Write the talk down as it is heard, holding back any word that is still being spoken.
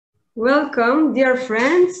Welcome, dear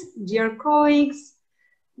friends, dear colleagues,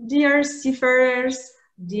 dear seafarers,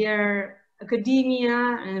 dear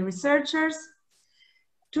academia and researchers.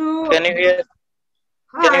 Can you hear?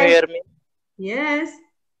 Can you Hi, hear me? yes,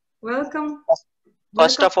 welcome.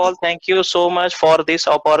 First Welcome. of all, thank you so much for this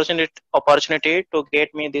opportunity to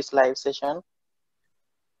get me this live session.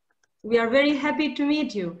 We are very happy to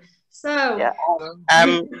meet you. So, Yeah,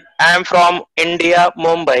 I'm from India,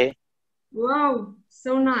 Mumbai. wow,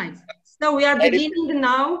 so nice. So we are beginning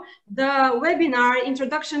now the webinar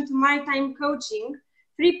Introduction to Maritime Coaching,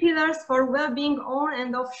 3 pillars for well-being on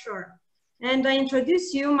and offshore. And I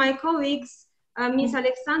introduce you my colleagues, Miss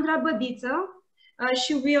Alexandra Bădiță.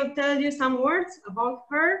 She will tell you some words about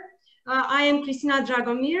her. I am Cristina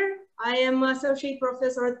Dragomir. I am Associate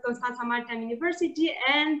Professor at Constanța Maritime University.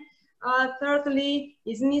 And thirdly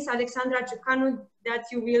is Miss Alexandra Ciucanu that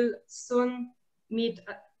you will soon meet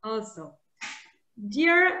also.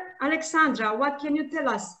 Dear Alexandra, what can you tell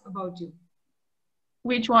us about you?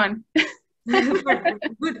 Which one?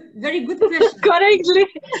 Good, very good question. Correctly.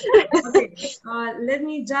 Okay, let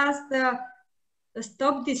me just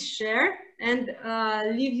stop this share and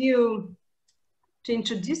leave you to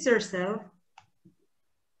introduce yourself.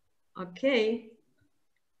 Okay.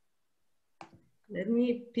 Let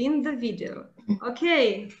me pin the video.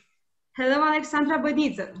 Okay. Hello, Alexandra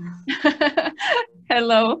Bădiță.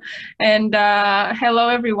 Hello, and hello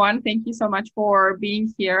everyone. Thank you so much for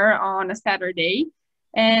being here on a Saturday.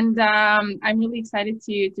 And I'm really excited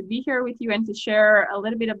to be here with you and to share a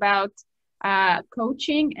little bit about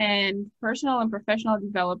coaching and personal and professional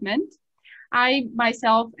development. I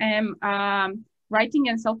myself am writing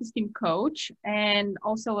and self-esteem coach and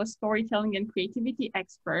also a storytelling and creativity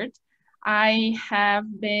expert. I have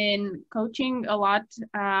been coaching a lot,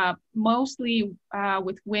 mostly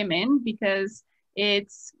with women, because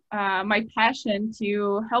it's my passion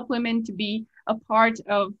to help women to be a part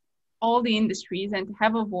of all the industries and to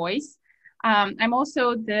have a voice. I'm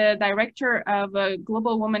also the director of a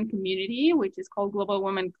global women community, which is called Global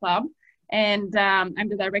Women Club. And I'm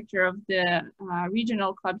the director of the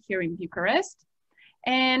regional club here in Bucharest.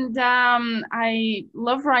 And I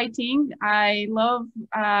love writing. I love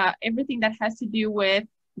everything that has to do with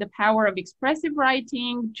the power of expressive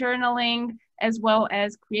writing, journaling, as well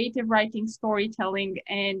as creative writing, storytelling.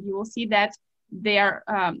 And you will see that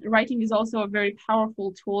writing is also a very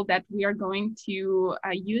powerful tool that we are going to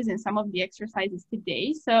use in some of the exercises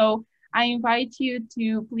today. So I invite you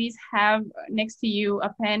to please have next to you a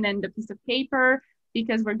pen and a piece of paper,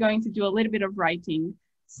 because we're going to do a little bit of writing.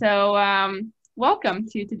 So welcome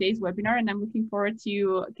to today's webinar, and I'm looking forward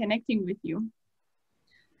to connecting with you.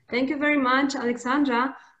 Thank you very much,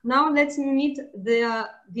 Alexandra. Now let's meet the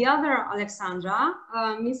other Alexandra,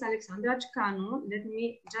 Miss Alexandra Ciucanu. Let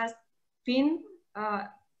me just pin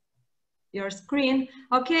your screen.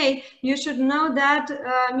 Okay, you should know that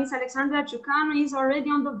Miss Alexandra Ciucanu is already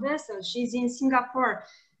on the vessel. She's in Singapore.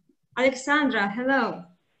 Alexandra, hello.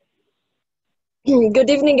 Good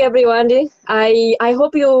evening, everyone. I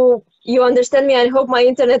hope you understand me. I hope my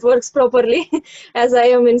internet works properly, as I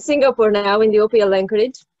am in Singapore now in the OPL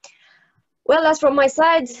Anchorage. Well, as from my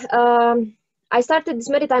side, I started this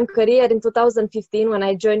maritime career in 2015 when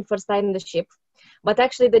I joined first time in the ship. But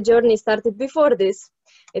actually the journey started before this.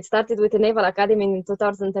 It started with the Naval Academy in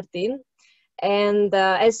 2013. And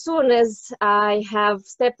as soon as I have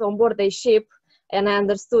stepped on board a ship and I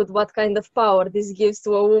understood what kind of power this gives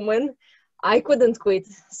to a woman, I couldn't quit.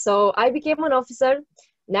 So I became an officer.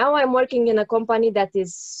 Now I'm working in a company that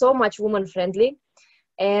is so much woman friendly.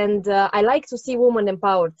 And I like to see women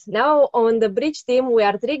empowered. Now on the bridge team, we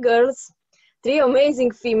are 3 girls, 3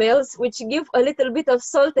 amazing females, which give a little bit of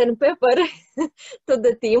salt and pepper to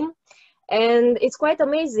the team. And it's quite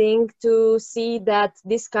amazing to see that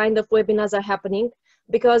this kind of webinars are happening,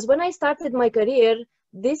 because when I started my career,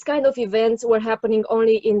 these kind of events were happening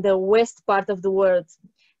only in the west part of the world,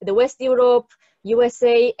 the West Europe,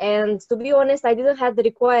 USA, and to be honest, I didn't have the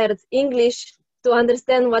required English to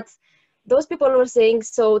understand what those people were saying.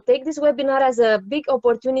 So take this webinar as a big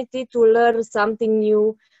opportunity to learn something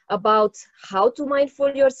new about how to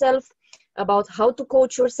mindful yourself, about how to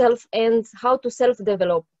coach yourself, and how to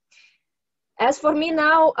self-develop. As for me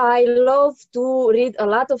now, I love to read a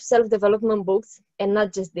lot of self-development books, and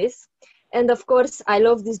not just this. And of course, I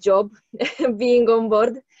love this job, being on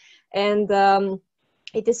board. And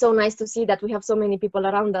it is so nice to see that we have so many people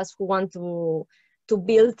around us who want to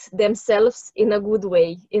build themselves in a good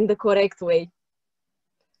way, in the correct way.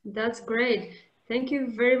 That's great. Thank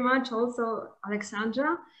you very much also,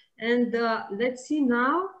 Alexandra. And let's see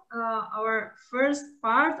now our first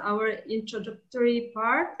part, our introductory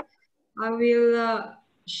part. I will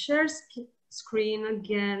share screen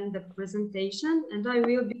again, the presentation, and I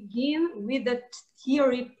will begin with the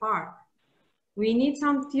theory part. We need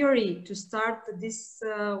some theory to start this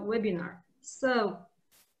webinar. So,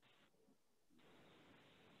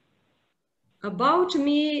 about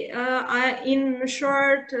me, in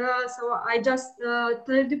short, so I just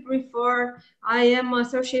told you before, I am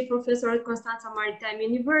associate professor at Constanța Maritime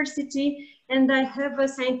University, and I have a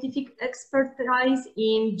scientific expertise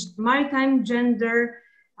in maritime gender,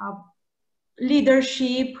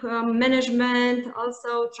 leadership, management,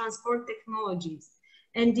 also transport technologies.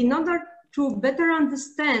 And in order to better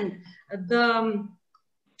understand the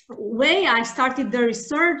way I started the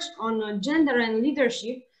research on gender and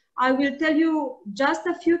leadership, I will tell you just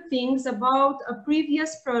a few things about a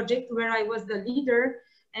previous project where I was the leader.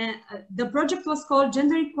 The project was called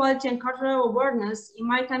Gender Equality and Cultural Awareness in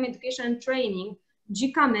Maritime Education and Training,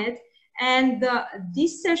 GCAMET, and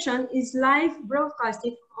this session is live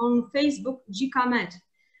broadcasted on Facebook, GCAMET.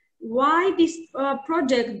 Why this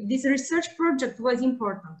project, this research project was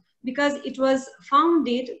important? Because it was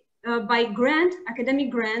founded by grant,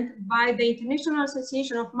 academic grant, by the International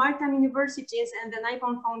Association of Maritime Universities and the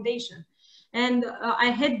Nippon Foundation. And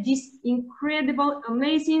I had this incredible,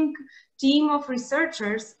 amazing team of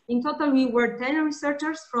researchers. In total, we were 10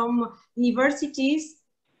 researchers from universities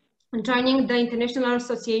joining the International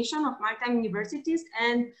Association of Maritime Universities,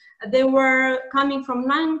 and they were coming from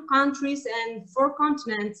 9 countries and 4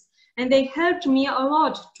 continents, and they helped me a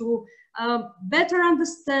lot to better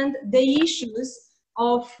understand the issues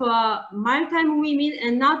of maritime women,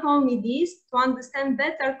 and not only this, to understand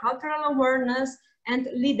better cultural awareness and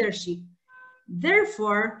leadership.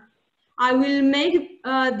 Therefore, I will make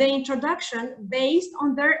the introduction based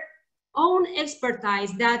on their own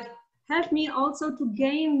expertise that helped me also to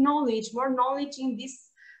gain knowledge, more knowledge in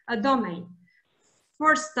this domain.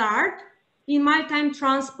 For start, in maritime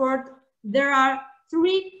transport, there are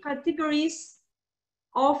 3 categories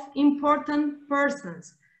of important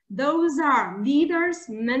persons. Those are leaders,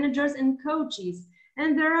 managers, and coaches.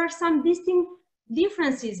 And there are some distinct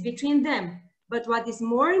differences between them. But what is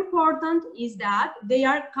more important is that they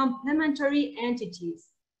are complementary entities.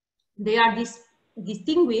 They are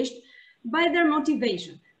distinguished by their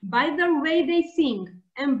motivation, by the way they think,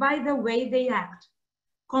 and by the way they act,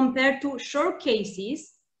 compared to short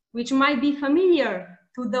cases, which might be familiar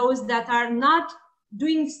to those that are not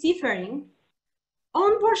doing seafaring.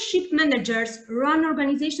 Onboard ship managers run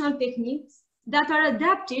organizational techniques that are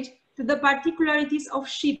adapted to the particularities of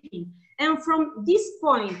shipping. And from this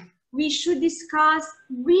point, we should discuss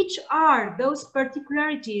which are those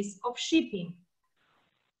particularities of shipping.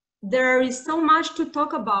 There is so much to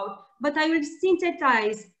talk about, but I will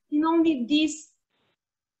synthesize in only this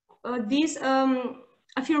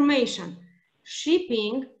affirmation.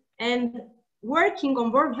 Shipping and working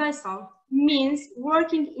on board vessel means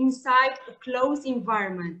working inside a closed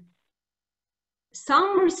environment.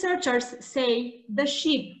 Some researchers say the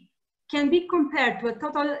ship can be compared to a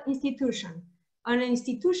total institution, an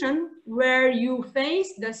institution where you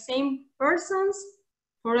face the same persons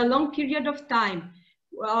for a long period of time,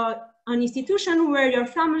 an institution where your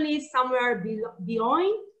family is somewhere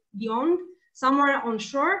beyond, somewhere on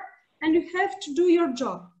shore, and you have to do your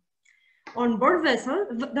job. On board vessel,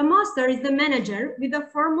 the master is the manager with a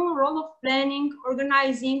formal role of planning,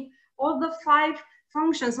 organizing all the 5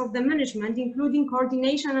 functions of the management, including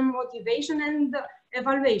coordination and motivation and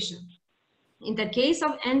evaluation. In the case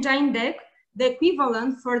of engine deck, the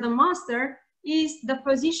equivalent for the master is the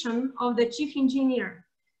position of the chief engineer.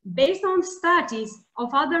 Based on studies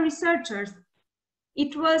of other researchers,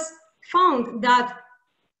 it was found that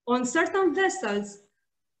on certain vessels,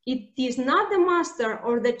 it is not the master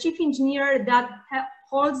or the chief engineer that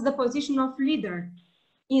holds the position of leader.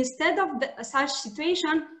 Instead of such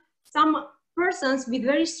situation, some persons with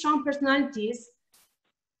very strong personalities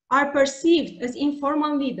are perceived as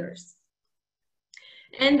informal leaders.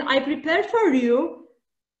 And I prepared for you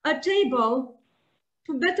a table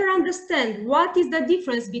to better understand what is the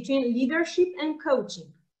difference between leadership and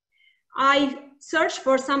coaching. I searched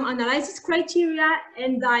for some analysis criteria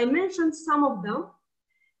and I mentioned some of them.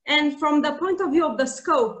 And from the point of view of the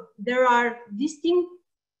scope, there are distinct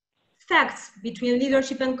facts between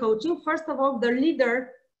leadership and coaching. First of all, the leader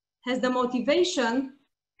has the motivation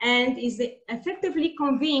and is effectively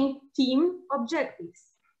conveying team objectives.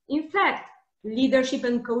 In fact, leadership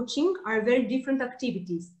and coaching are very different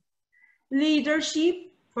activities. Leadership,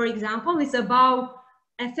 for example, is about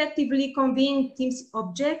effectively conveying team's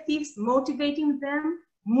objectives, motivating them,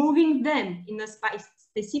 moving them in a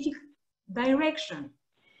specific direction.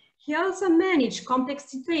 He also manages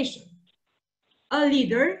complex situations. A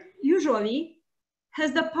leader usually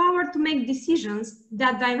has the power to make decisions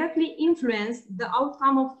that directly influence the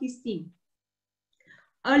outcome of his team.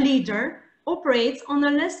 A leader operates on a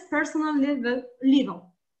less personal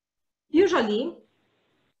level. Usually,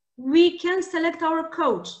 we can select our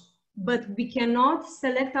coach, but we cannot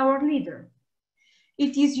select our leader.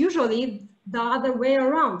 It is usually the other way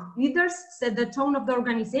around. Leaders set the tone of the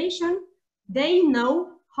organization. They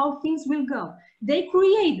know how things will go. They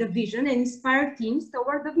create the vision and inspire teams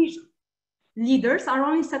toward the vision. Leaders are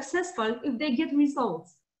only successful if they get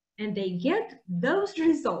results, and they get those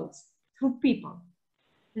results through people.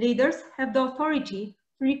 Leaders have the authority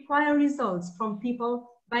to require results from people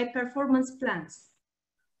by performance plans,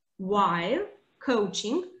 while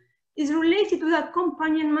coaching is related to the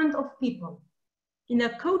accompaniment of people. In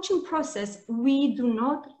a coaching process, we do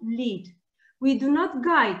not lead, we do not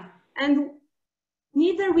guide, and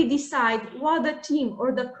neither we decide what the team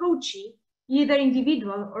or the coachee, either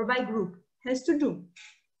individual or by group, has to do.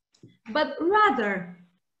 But rather,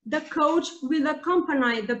 the coach will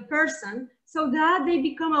accompany the person so that they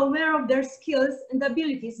become aware of their skills and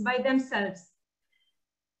abilities by themselves.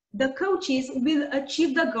 The coaches will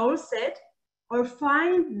achieve the goal set or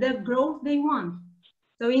find the growth they want.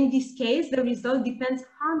 So in this case, the result depends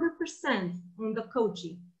 100% on the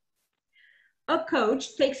coachee. A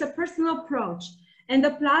coach takes a personal approach and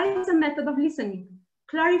applies a method of listening,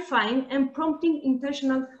 clarifying and prompting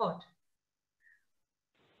intentional thought.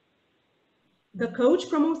 The coach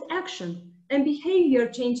promotes action and behavior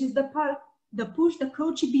changes the push the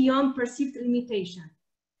coachee beyond perceived limitation.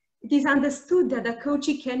 It is understood that the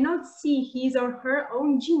coachee cannot see his or her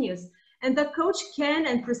own genius, and the coach can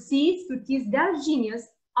and proceeds to tease that genius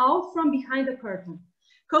out from behind the curtain.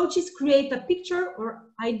 Coaches create a picture or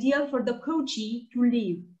ideal for the coachee to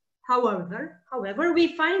live. However,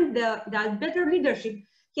 we find that better leadership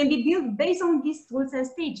can be built based on these tools and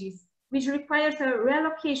stages, which requires a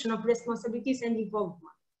reallocation of responsibilities and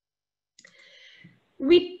involvement.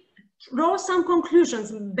 We draw some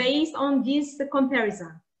conclusions based on this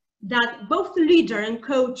comparison, that both leader and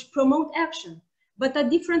coach promote action, but at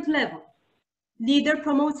different level. Leader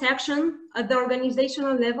promotes action at the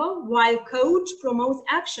organizational level, while coach promotes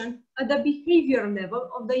action at the behavioral level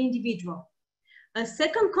of the individual. A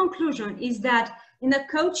second conclusion is that in a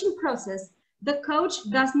coaching process, the coach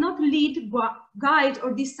does not lead, guide,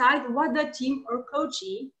 or decide what the team or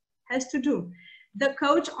coachee has to do. The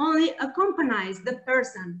coach only accompanies the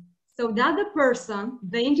person so that the person,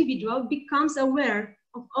 the individual, becomes aware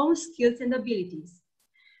of own skills and abilities.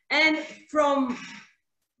 And from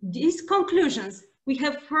these conclusions, we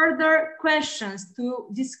have further questions to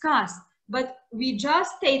discuss, but we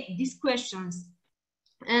just take these questions,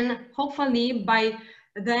 and hopefully by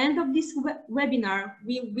the end of this webinar,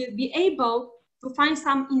 we will be able to find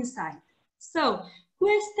some insight. So, who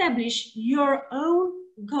establish your own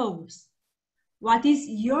goals? What is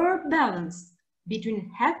your balance between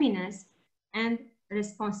happiness and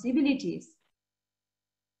responsibilities?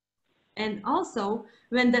 And also,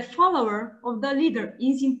 when the follower of the leader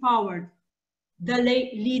is empowered, the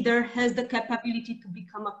leader has the capability to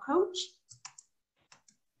become a coach.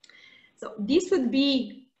 So this would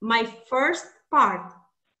be my first part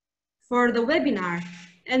for the webinar.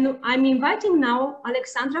 And I'm inviting now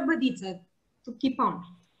Alexandra Bădiță to keep on.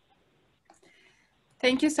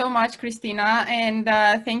 Thank you so much, Christina, and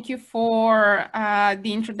thank you for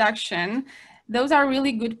the introduction. Those are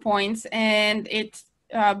really good points, and it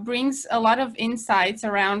brings a lot of insights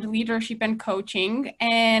around leadership and coaching.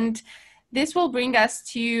 And this will bring us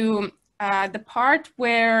to the part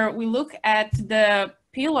where we look at the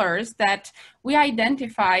pillars that we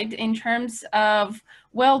identified in terms of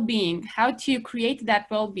well-being, how to create that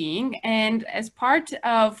well-being. And as part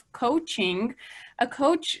of coaching, a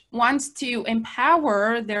coach wants to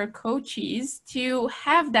empower their coachees to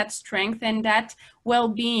have that strength and that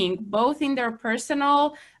well-being, both in their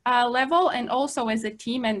personal level and also as a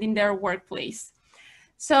team and in their workplace.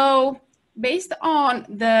 So based on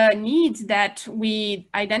the needs that we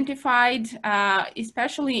identified,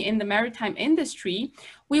 especially in the maritime industry,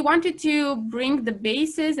 we wanted to bring the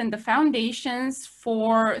basis and the foundations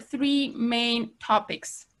for three main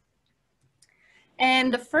topics.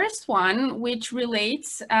 And the first one, which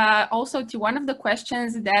relates also to one of the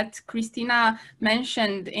questions that Christina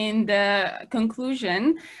mentioned in the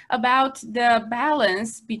conclusion about the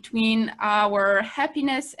balance between our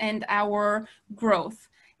happiness and our growth.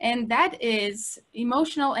 And that is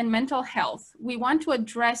emotional and mental health. We want to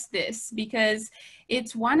address this because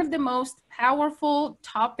it's one of the most powerful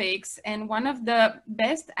topics and one of the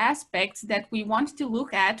best aspects that we want to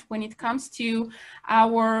look at when it comes to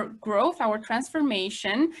our growth, our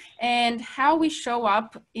transformation, and how we show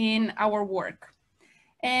up in our work.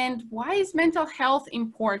 And why is mental health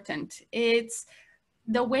important? It's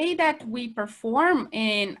the way that we perform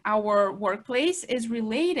in our workplace is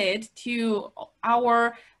related to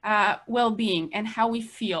our well-being and how we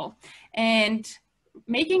feel. And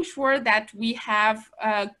making sure that we have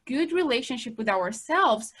a good relationship with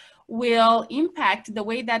ourselves will impact the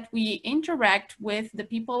way that we interact with the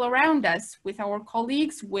people around us, with our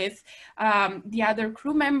colleagues, with the other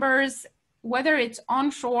crew members, whether it's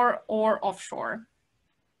onshore or offshore.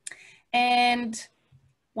 And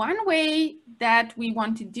one way that we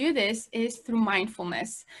want to do this is through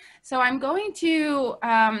mindfulness. So I'm going to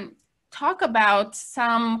talk about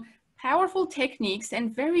some powerful techniques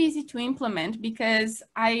and very easy to implement, because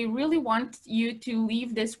I really want you to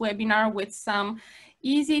leave this webinar with some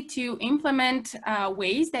easy to implement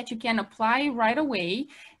ways that you can apply right away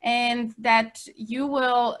and that you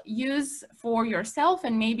will use for yourself,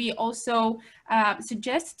 and maybe also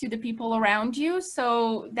suggest to the people around you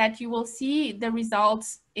so that you will see the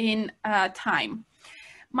results in time.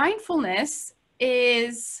 Mindfulness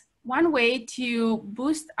is one way to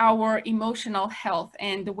boost our emotional health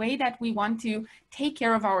and the way that we want to take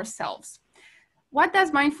care of ourselves. What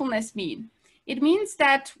does mindfulness mean? It means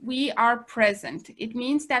that we are present. It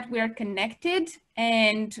means that we are connected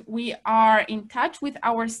and we are in touch with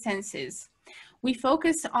our senses. We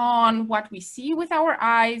focus on what we see with our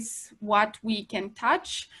eyes, what we can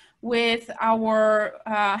touch with our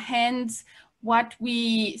hands, what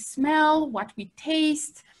we smell, what we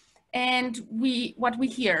taste, and what we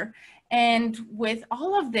hear. And with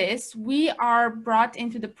all of this, we are brought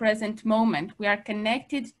into the present moment. We are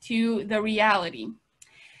connected to the reality.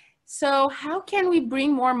 So how can we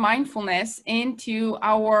bring more mindfulness into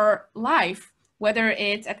our life, whether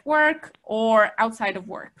it's at work or outside of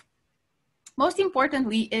work? Most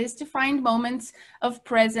importantly is to find moments of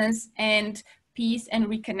presence and peace and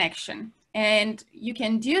reconnection. And you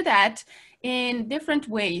can do that in different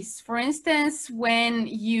ways. For instance, when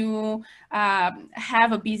you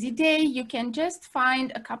have a busy day, you can just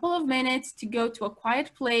find a couple of minutes to go to a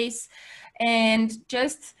quiet place and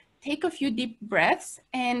just take a few deep breaths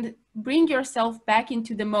and bring yourself back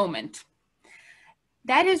into the moment.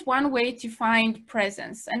 That is one way to find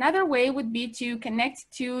presence. Another way would be to connect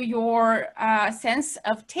to your sense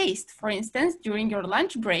of taste. For instance, during your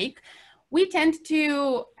lunch break, we tend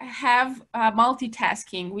to have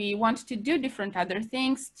multitasking. We want to do different other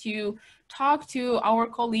things, to talk to our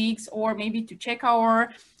colleagues or maybe to check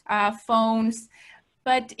our phones.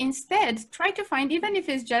 But instead, try to find, even if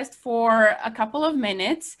it's just for a couple of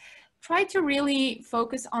minutes, try to really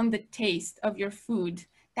focus on the taste of your food.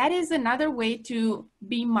 That is another way to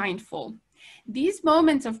be mindful. These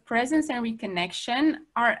moments of presence and reconnection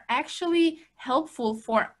are actually helpful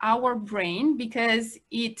for our brain because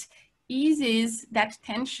it eases that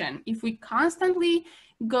tension. If we constantly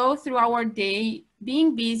go through our day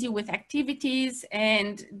being busy with activities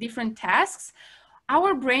and different tasks,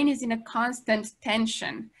 our brain is in a constant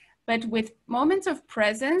tension. But with moments of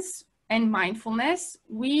presence and mindfulness,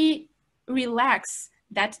 we relax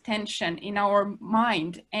that tension in our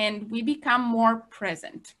mind and we become more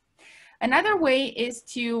present. Another way is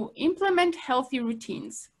to implement healthy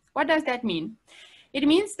routines. What does that mean? It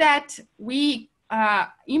means that we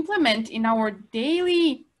implement in our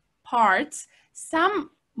daily parts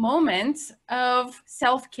some moments of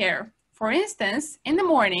self-care. For instance, in the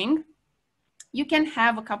morning, you can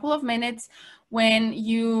have a couple of minutes when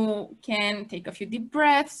you can take a few deep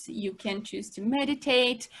breaths, you can choose to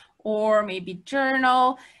meditate or maybe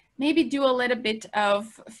journal, maybe do a little bit of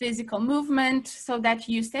physical movement so that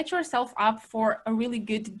you set yourself up for a really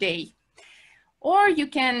good day. Or you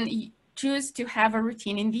can choose to have a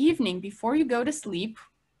routine in the evening before you go to sleep,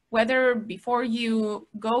 whether before you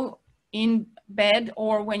go in bed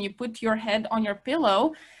or when you put your head on your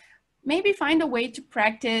pillow. Maybe find a way to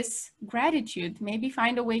practice gratitude, maybe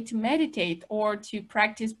find a way to meditate or to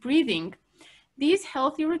practice breathing. These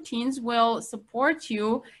healthy routines will support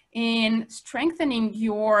you in strengthening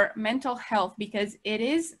your mental health because it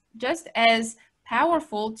is just as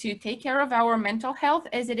powerful to take care of our mental health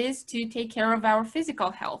as it is to take care of our physical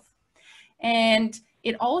health. And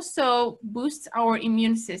it also boosts our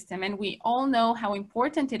immune system. And we all know how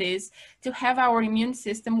important it is to have our immune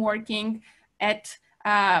system working at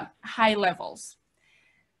high levels.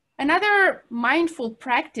 Another mindful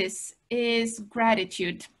practice is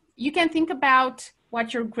gratitude. You can think about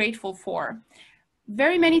what you're grateful for.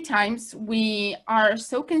 Very many times we are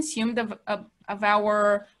so consumed of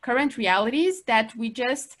our current realities that we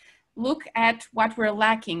just look at what we're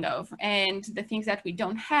lacking of and the things that we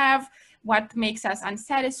don't have, what makes us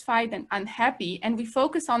unsatisfied and unhappy, and we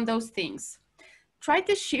focus on those things. try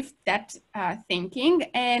to shift that thinking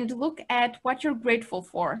and look at what you're grateful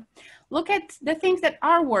for. Look at the things that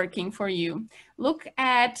are working for you. Look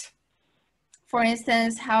at, for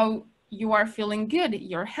instance, how you are feeling good,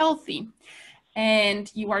 you're healthy,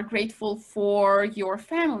 and you are grateful for your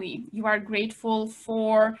family. You are grateful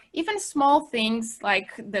for even small things like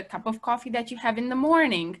the cup of coffee that you have in the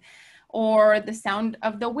morning, or the sound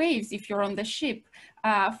of the waves if you're on the ship.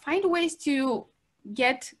 Find ways to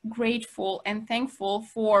get grateful and thankful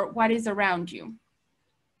for what is around you.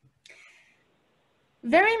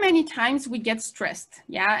 Very many times we get stressed,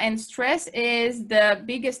 yeah, and stress is the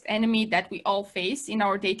biggest enemy that we all face in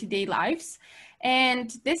our day-to-day lives.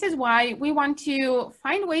 And this is why we want to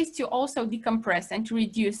find ways to also decompress and to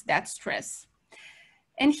reduce that stress.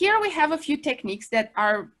 And here we have a few techniques that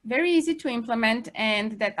are very easy to implement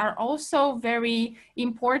and that are also very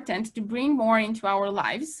important to bring more into our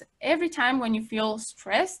lives. Every time when you feel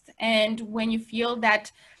stressed and when you feel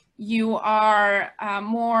that you are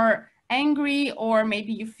more angry, or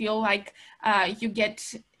maybe you feel like you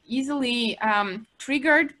get easily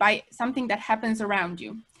triggered by something that happens around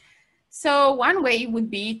you. So one way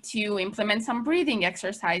would be to implement some breathing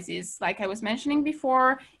exercises. Like I was mentioning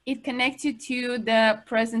before, it connects you to the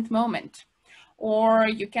present moment. Or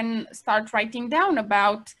you can start writing down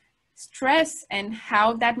about stress and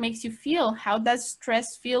how that makes you feel. How does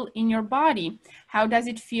stress feel in your body? How does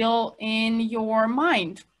it feel in your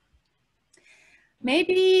mind?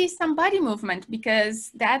 Maybe some body movement,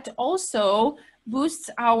 because that also boosts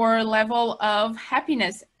our level of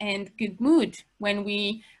happiness and good mood when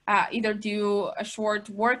we either do a short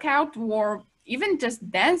workout, or even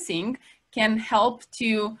just dancing can help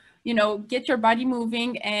to, you know, get your body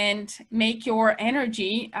moving and make your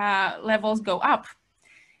energy levels go up.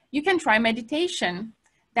 You can try meditation.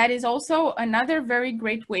 That is also another very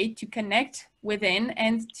great way to connect within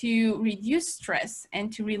and to reduce stress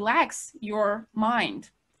and to relax your mind.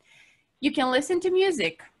 You can listen to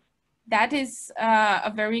music. That is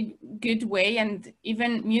a very good way, and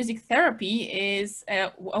even music therapy is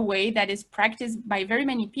a way that is practiced by very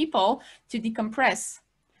many people to decompress.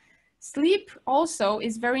 Sleep also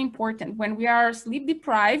is very important. When we are sleep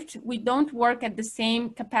deprived, we don't work at the same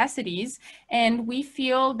capacities, and we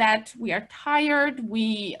feel that we are tired,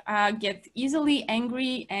 we get easily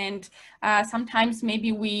angry, and sometimes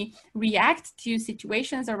maybe we react to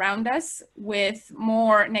situations around us with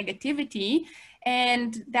more negativity.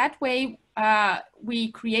 And that way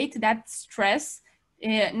we create that stress,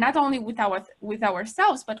 not only with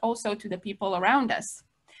ourselves, but also to the people around us.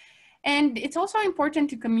 And it's also important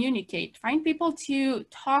to communicate, find people to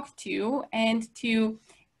talk to, and to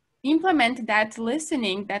implement that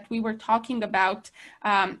listening that we were talking about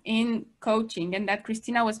in coaching, and that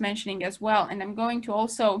Christina was mentioning as well. And I'm going to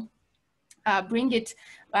also bring it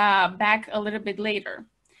back a little bit later.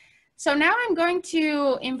 So now I'm going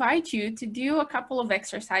to invite you to do a couple of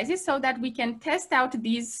exercises so that we can test out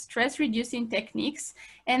these stress reducing techniques,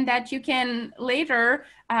 and that you can later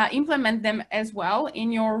implement them as well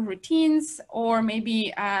in your routines, or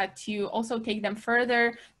maybe to also take them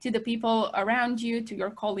further to the people around you, to your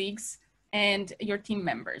colleagues and your team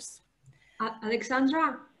members.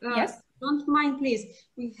 Alexandra, yes? Don't mind, please.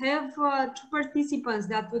 We have two participants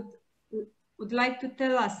that would like to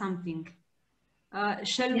tell us something.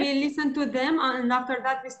 Shall we listen to them, and after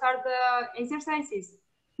that we start the exercises?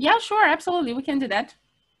 Yeah, sure, absolutely. We can do that.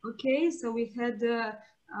 Okay, so we had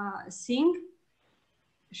Singh,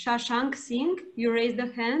 Shashank Singh. You raised the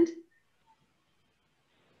hand.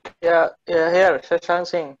 Yeah, here, Shashank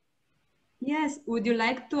Singh. Yes, would you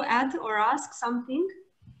like to add or ask something?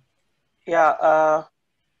 Yeah,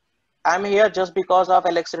 I'm here just because of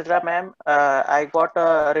Alexandra ma'am. I got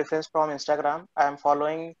a reference from Instagram. I'm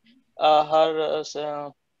following her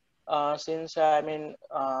since I mean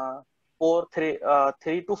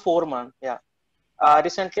 3 to 4 months. Yeah.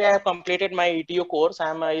 Recently, I have completed my ETO course.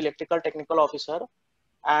 I'm an electrical technical officer,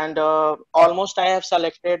 and almost I have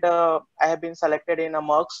selected. I have been selected in a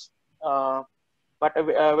MUX, but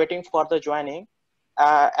waiting for the joining.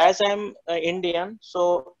 As I'm Indian,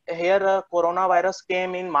 so here coronavirus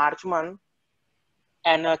came in March month,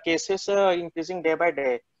 and cases increasing day by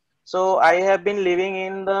day. So I have been living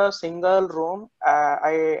in the single room.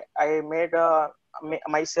 I made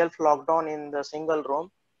myself locked down in the single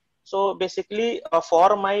room. So basically,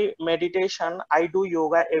 for my meditation, I do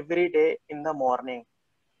yoga every day in the morning,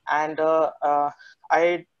 and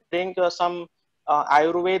I drink some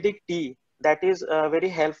Ayurvedic tea that is very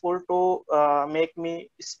helpful to make me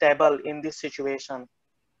stable in this situation.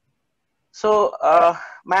 So,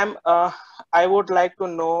 ma'am, I would like to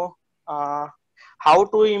know how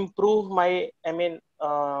to improve my,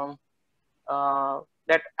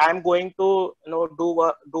 that I'm going to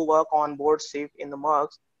do work on board ship in the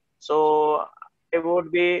MUX. So it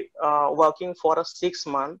would be working for a 6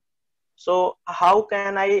 month. So how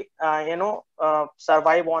can I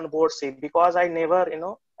survive on board ship, because I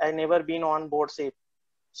never been on board ship.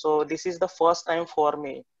 So this is the first time for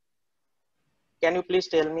me. Can you please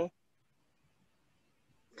tell me?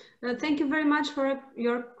 Thank you very much for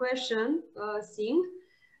your question, Singh.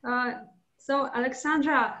 So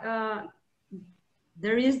Alexandra,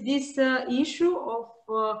 there is this issue of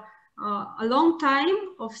a long time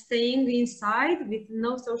of staying inside with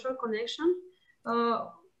no social connection.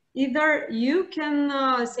 Either you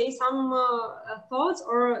can say some thoughts,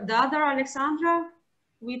 or the other Alexandra,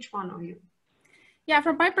 which one of you? Yeah,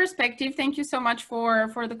 from my perspective, thank you so much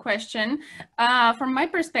for the question. From my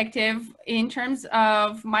perspective, in terms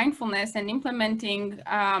of mindfulness and implementing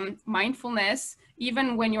mindfulness,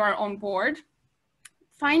 even when you are on board,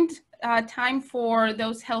 find time for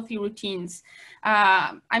those healthy routines.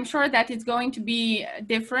 I'm sure that it's going to be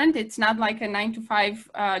different. It's not like a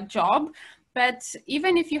 9-to-5 job, but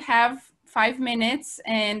even if you have 5 minutes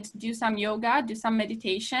and do some yoga, do some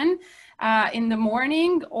meditation in the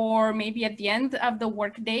morning, or maybe at the end of the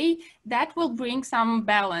workday, that will bring some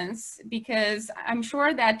balance, because I'm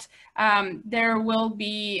sure that there will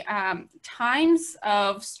be times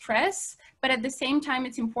of stress, but at the same time,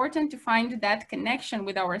 it's important to find that connection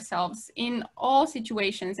with ourselves in all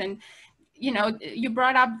situations. And you know, you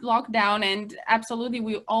brought up lockdown, and absolutely,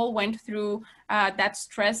 we all went through that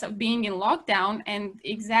stress of being in lockdown, and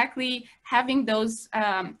exactly having those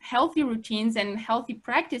healthy routines and healthy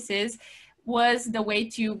practices was the way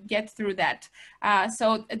to get through that.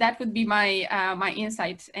 So that would be my my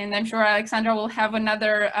insight, and I'm sure Alexandra will have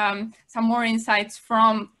another some more insights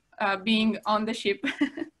from being on the ship.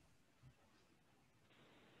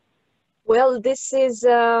 Well, this is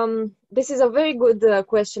a very good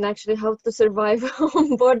question, actually, how to survive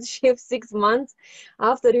on board ship 6 months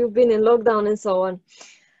after you've been in lockdown and so on.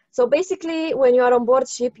 So basically, when you are on board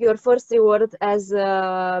ship, your first reward, as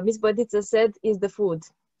Ms. Badica said, is the food.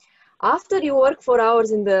 After you work 4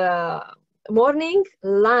 hours in the morning,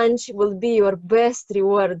 lunch will be your best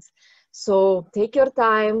reward. So take your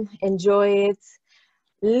time, enjoy it.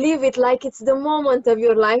 Live it like it's the moment of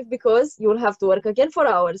your life, because you will have to work again 4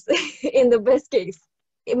 hours in the best case.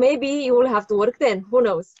 Maybe you will have to work 10, who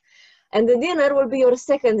knows? And the dinner will be your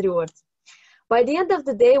second reward. By the end of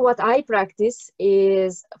the day, what I practice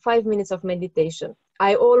is 5 minutes of meditation.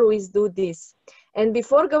 I always do this. And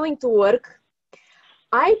before going to work,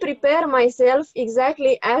 I prepare myself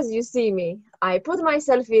exactly as you see me. I put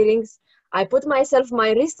myself earrings, I put myself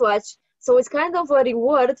my wristwatch, so it's kind of a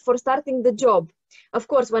reward for starting the job. Of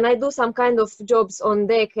course, when I do some kind of jobs on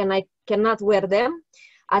deck and I cannot wear them,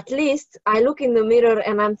 at least I look in the mirror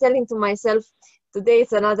and I'm telling to myself, today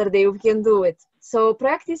is another day, we can do it. So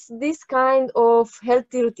practice this kind of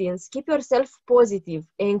healthy routines. Keep yourself positive.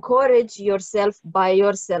 Encourage yourself by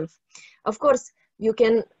yourself. Of course, you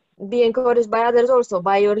can be encouraged by others also,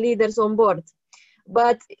 by your leaders on board.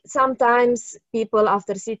 But sometimes people,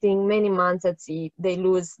 after sitting many months at sea, they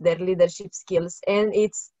lose their leadership skills, and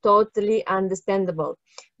it's totally understandable.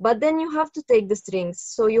 But then you have to take the strings.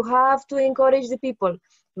 So you have to encourage the people.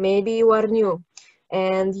 Maybe you are new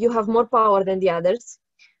and you have more power than the others.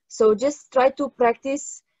 So just try to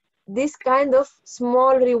practice this kind of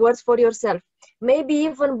small rewards for yourself. Maybe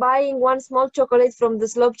even buying one small chocolate from the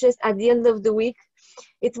slope chest at the end of the week.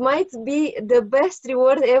 It might be the best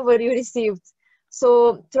reward ever you received.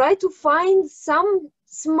 So try to find some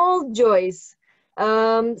small joys,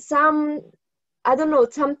 some, I don't know,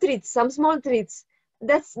 some treats, some small treats.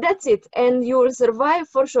 That's it, and you will survive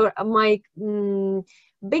for sure. My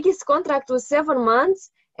biggest contract was 7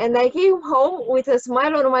 months, and I came home with a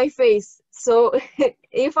smile on my face. So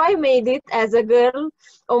if I made it as a girl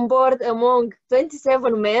on board among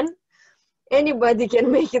 27 men, anybody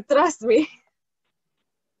can make it, trust me.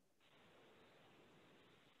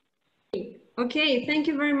 Okay, thank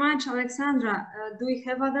you very much, Alexandra. Do we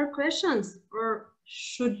have other questions, or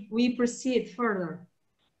should we proceed further?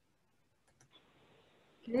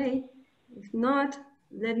 Okay, if not,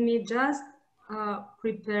 let me just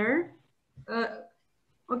prepare.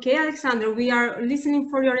 Okay, Alexandra, we are listening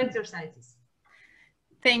for your exercises.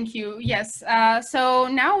 Thank you. Yes. So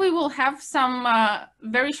now we will have some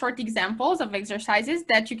very short examples of exercises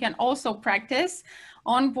that you can also practice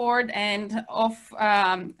on board and off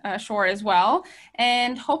shore as well.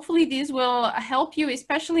 And hopefully these will help you,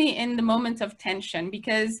 especially in the moments of tension,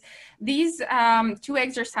 because these 2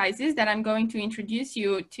 exercises that I'm going to introduce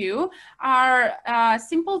you to are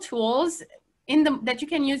simple tools that you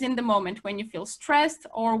can use in the moment when you feel stressed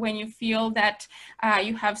or when you feel that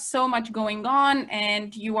you have so much going on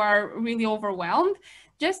and you are really overwhelmed.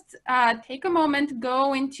 Just take a moment,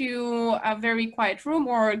 go into a very quiet room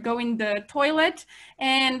or go in the toilet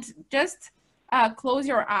and just close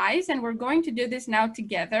your eyes. And we're going to do this now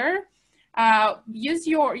together.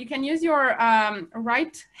 You can use your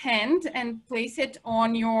right hand and place it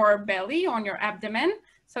on your belly, on your abdomen,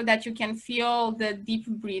 so that you can feel the deep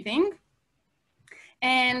breathing.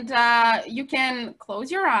 And you can close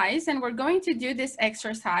your eyes, and we're going to do this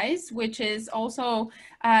exercise, which is also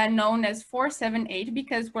known as 4-7-8,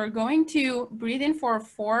 because we're going to breathe in for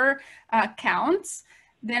 4 counts.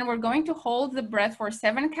 Then we're going to hold the breath for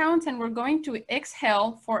 7 counts, and we're going to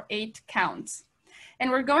exhale for 8 counts. And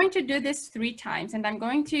we're going to do this 3 times, and I'm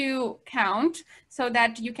going to count so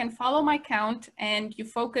that you can follow my count and you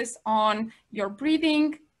focus on your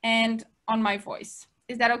breathing and on my voice.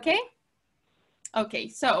 Is that okay? Okay,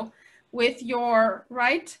 so with your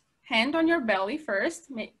right hand on your belly first,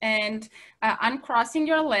 and uncrossing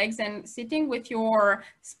your legs and sitting with your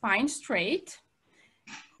spine straight,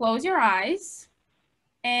 close your eyes.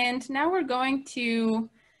 And now we're going to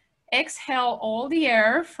exhale all the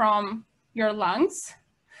air from your lungs.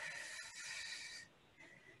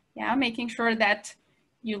 Yeah, making sure that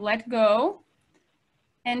you let go.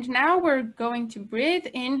 And now we're going to breathe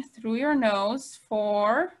in through your nose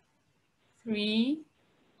for 3,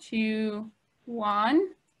 2, 1.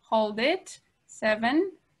 Hold it.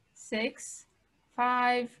 7, 6,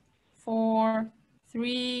 5, 4,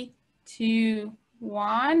 3, 2,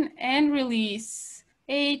 1. And release.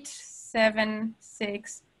 8, 7,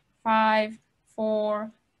 6, 5,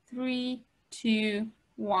 4, 3, 2,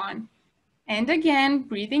 1. And again,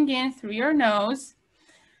 breathing in through your nose.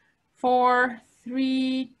 4,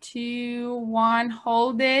 3, 2, 1.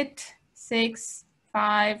 Hold it. 6,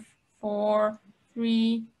 5, 4,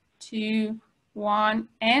 3, 2, 1.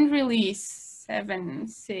 And release. 7,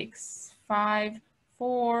 6, 5,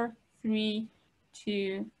 4, 3,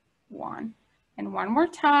 2, 1. And one more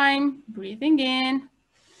time, breathing in.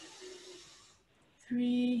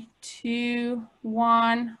 3, 2,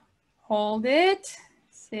 1. Hold it.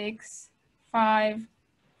 6, 5,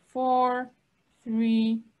 4,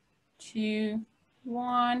 3, 2,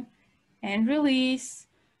 1. And release.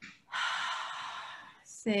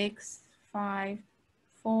 6, 5,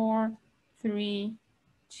 4, 3,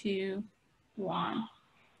 2, 1.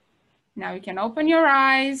 Now you can open your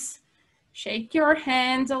eyes, shake your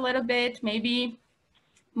hands a little bit, maybe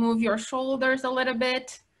move your shoulders a little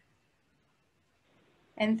bit.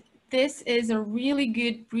 And this is a really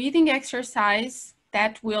good breathing exercise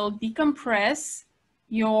that will decompress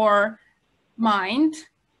your mind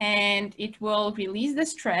and it will release the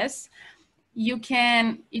stress. You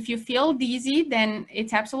can, if you feel dizzy, then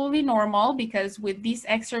it's absolutely normal, because with this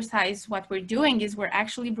exercise, what we're doing is we're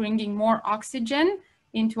actually bringing more oxygen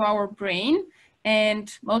into our brain.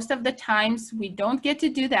 And most of the times we don't get to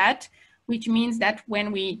do that, which means that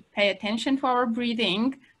when we pay attention to our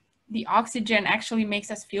breathing, the oxygen actually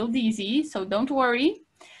makes us feel dizzy. So don't worry.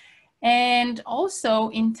 And also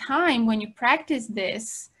in time, when you practice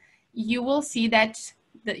this, you will see that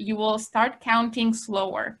you will start counting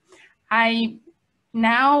slower. I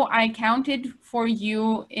counted for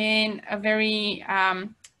you in a very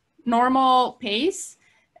normal pace.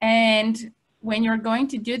 And when you're going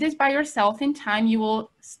to do this by yourself in time, you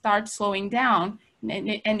will start slowing down.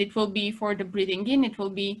 And it will be, for the breathing in, it will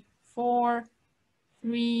be 4,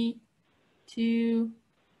 3, 2,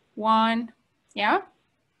 1. Yeah.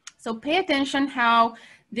 So pay attention how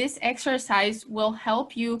this exercise will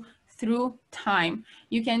help you through time.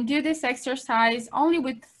 You can do this exercise only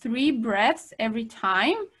with 3 breaths every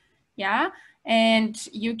time. Yeah. And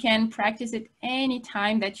you can practice it any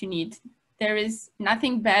time that you need. There is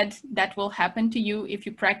nothing bad that will happen to you if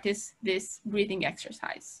you practice this breathing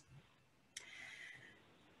exercise.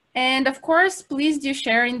 And of course, please do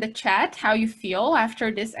share in the chat how you feel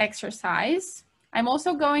after this exercise. I'm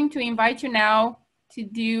also going to invite you now to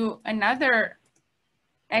do another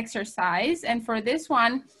exercise. And for this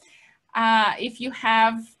one, if you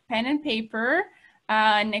have pen and paper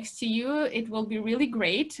next to you, it will be really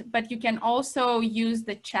great. But you can also use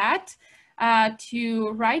the chat to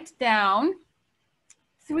write down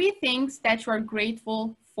 3 things that you are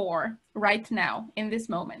grateful for right now in this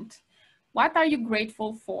moment. What are you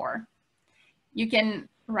grateful for? You can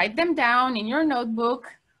write them down in your notebook,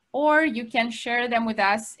 or you can share them with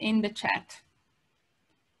us in the chat.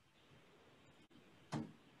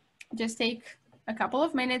 Just take a couple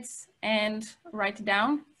of minutes and write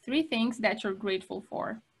down 3 things that you're grateful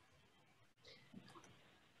for.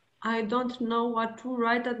 I don't know what to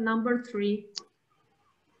write at number 3.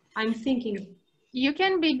 I'm thinking. You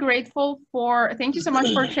can be grateful for, thank you so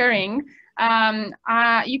much for sharing.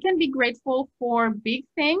 You can be grateful for big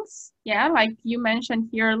things, yeah, like you mentioned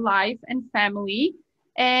here, life and family.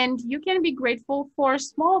 And you can be grateful for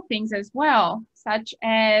small things as well, such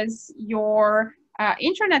as your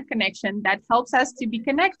internet connection that helps us to be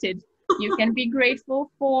connected. You can be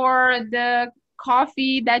grateful for the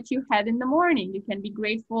coffee that you had in the morning. You can be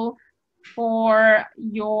grateful for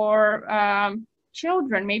your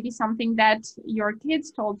children, maybe something that your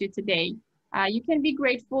kids told you today. You can be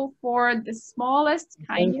grateful for the smallest,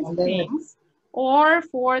 tiniest things, or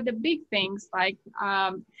for the big things like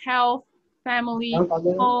health, family,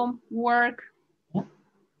 home, work.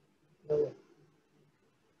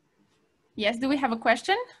 Yes, do we have a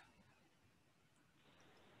question?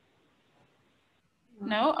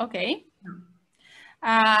 No? Okay.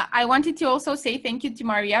 I wanted to also say thank you to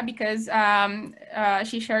Maria because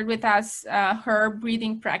she shared with us her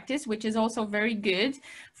breathing practice, which is also very good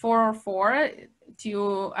for 4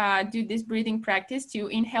 to do this breathing practice, to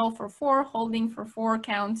inhale for 4, holding for 4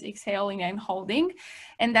 counts, exhaling and holding.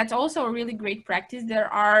 And that's also a really great practice.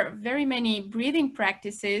 There are very many breathing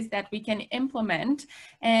practices that we can implement.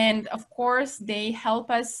 And of course, they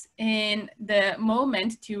help us in the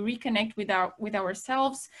moment to reconnect with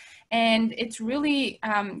ourselves. And it's really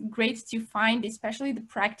great to find, especially the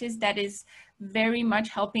practice that is very much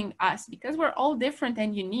helping us, because we're all different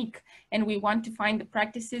and unique, and we want to find the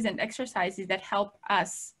practices and exercises that help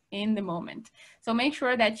us in the moment. So make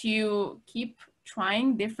sure that you keep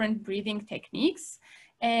trying different breathing techniques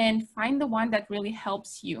and find the one that really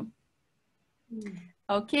helps you.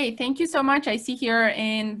 Okay, thank you so much. I see here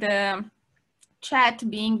in the chat,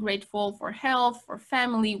 being grateful for health, for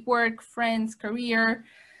family, work, friends, career.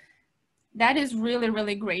 That is really,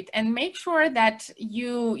 really great. And make sure that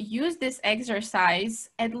you use this exercise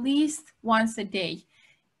at least once a day.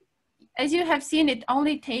 As you have seen, it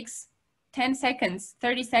only takes 10 seconds,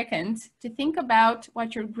 30 seconds to think about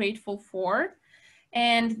what you're grateful for.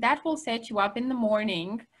 And that will set you up in the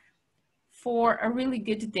morning for a really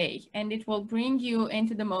good day. And it will bring you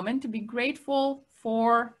into the moment to be grateful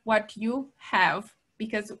for what you have,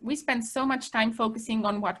 because we spend so much time focusing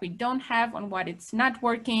on what we don't have, on what it's not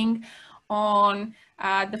working, on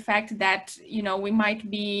the fact that, you know, we might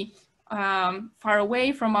be far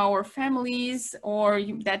away from our families, or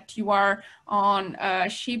that you are on a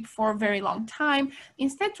ship for a very long time.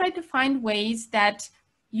 Instead, try to find ways that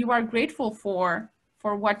you are grateful for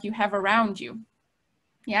what you have around you.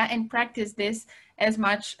 Yeah, and practice this as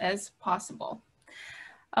much as possible.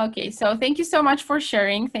 Okay, so thank you so much for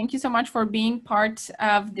sharing. Thank you so much for being part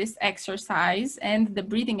of this exercise and the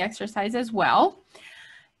breathing exercise as well.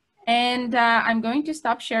 And I'm going to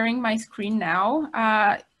stop sharing my screen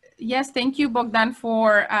now. Yes, thank you, Bogdan,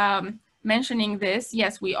 for mentioning this.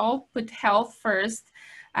 Yes, we all put health first,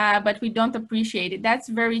 but we don't appreciate it. That's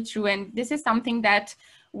very true. And this is something that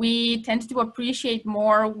we tend to appreciate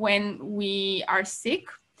more when we are sick.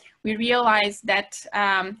 We realize that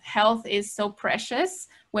health is so precious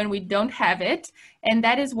when we don't have it. And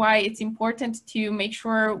that is why it's important to make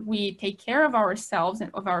sure we take care of ourselves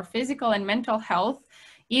and of our physical and mental health,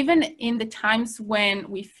 even in the times when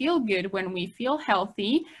we feel good, when we feel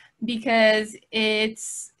healthy, because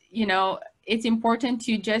it's, you know, it's important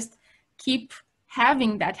to just keep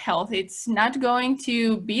having that health. It's not going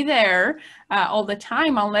to be there all the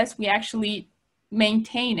time unless we actually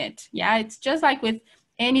maintain it. Yeah, it's just like with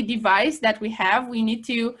any device that we have, we need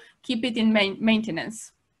to keep it in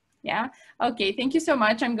maintenance. Yeah, okay, thank you so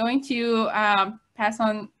much. I'm going to pass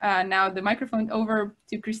on now the microphone over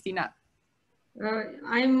to Christina.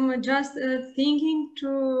 I'm just thinking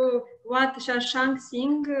to what Shashank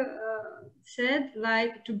Singh said,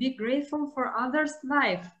 like to be grateful for others'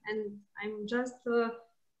 life. And I'm just,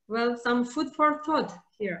 well, some food for thought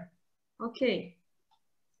here. Okay.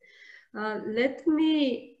 Let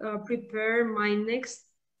me prepare my next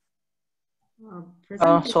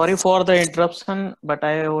presentation. Sorry for the interruption, but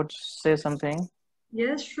I would say something.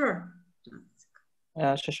 Yes, sure.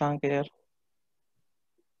 Yeah, Shashank here.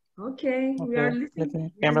 Okay, we are listening. Let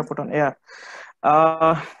me camera put on. Yeah.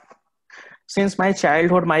 Since my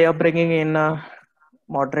childhood, my upbringing in a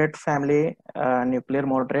moderate family, nuclear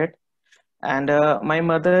moderate, and my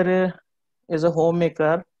mother is a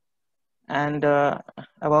homemaker. And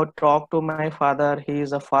about talk to my father, he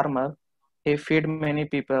is a farmer. He feed many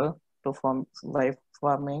people to farm by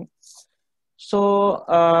farming. So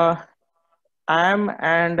I am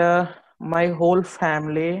and my whole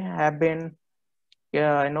family have been,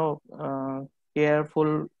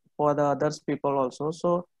 careful for the others people also.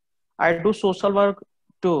 So I do social work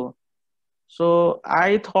too. So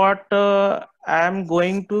I thought I'm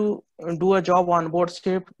going to do a job on board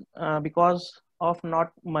ship because of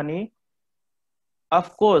not money.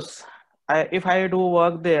 Of course, if I do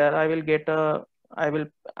work there, I will,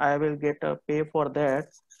 I will get a pay for that.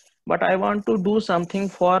 But I want to do something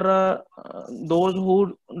for those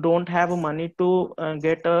who don't have money to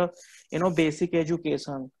get a, basic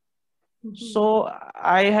education. So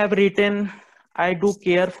I have written, I do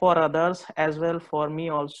care for others as well for me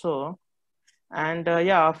also. And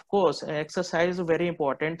yeah, of course, exercise is a very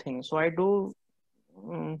important thing. So I do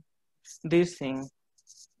um, this thing.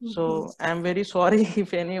 So I'm very sorry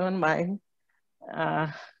if anyone mind. Uh,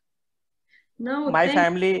 No, my thank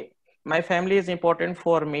family, my family is important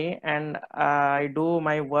for me, and I do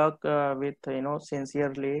my work with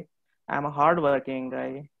sincerely. I'm a hardworking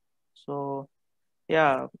guy. So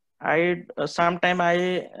yeah, I sometime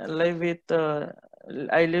I live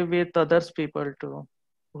with others people too,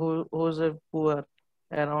 who's a poor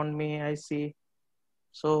around me. I see.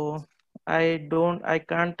 So I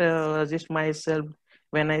can't resist myself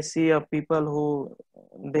when I see a people who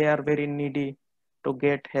they are very needy to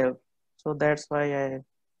get help. So that's why I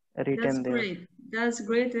That's written there. great. That's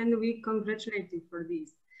great, and we congratulate you for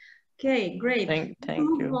this. Okay, great. Let's Thank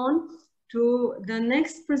move you. on to the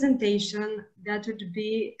next presentation. That would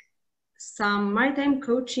be some maritime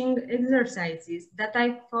coaching exercises that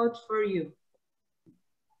I thought for you.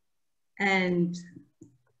 And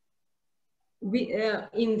we,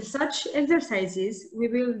 in such exercises, we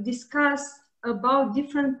will discuss about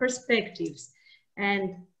different perspectives.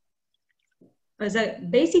 And as a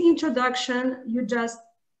basic introduction,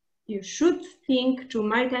 you should think to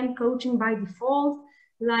maritime coaching by default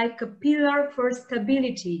like a pillar for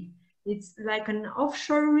stability. It's like an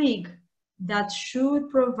offshore rig that should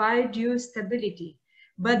provide you stability.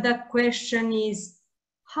 But the question is,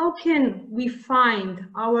 how can we find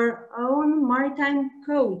our own maritime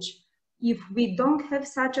coach if we don't have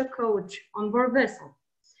such a coach on board vessel?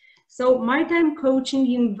 So maritime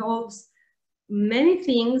coaching involves many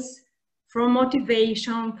things, from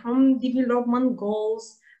motivation, from development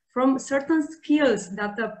goals, from certain skills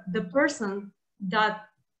that the person that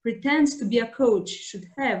pretends to be a coach should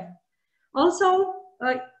have. Also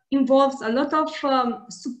involves a lot of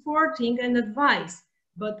supporting and advice,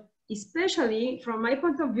 but especially from my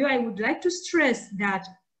point of view, I would like to stress that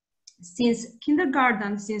since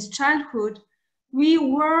kindergarten, since childhood, we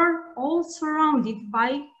were all surrounded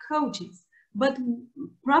by coaches, but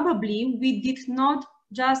probably we did not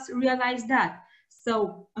just realize that.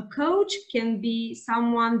 So a coach can be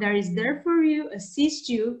someone that is there for you, assist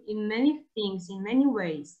you in many things, in many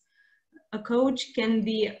ways. A coach can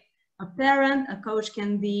be a parent, a coach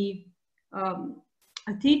can be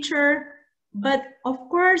a teacher, but of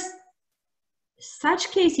course,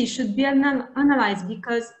 such cases should be analyzed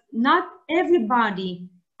because not everybody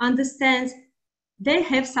understands they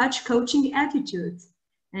have such coaching attitudes,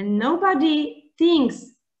 and nobody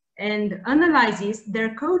thinks and analyzes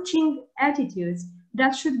their coaching attitudes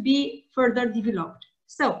that should be further developed.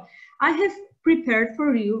 So I have prepared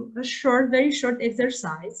for you a short, very short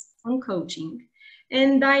exercise on coaching,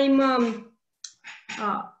 and I'm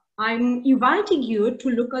inviting you to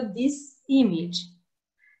look at this image.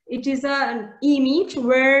 It is an image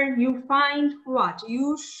where you find what?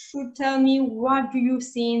 You should tell me, what do you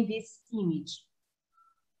see in this image?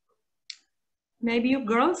 Maybe you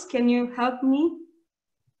girls, can you help me?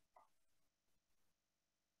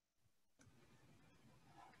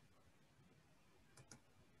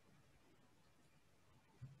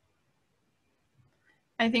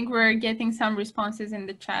 I think we're getting some responses in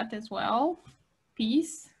the chat as well.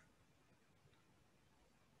 Peace,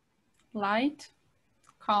 light,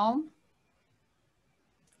 calm,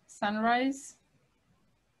 sunrise.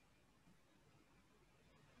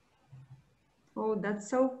 Oh, that's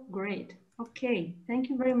so great. Okay, thank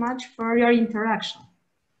you very much for your interaction.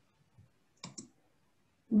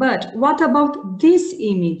 But what about this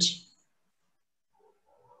image?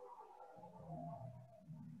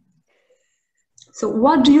 So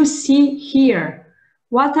what do you see here?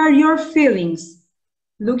 What are your feelings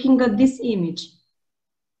looking at this image?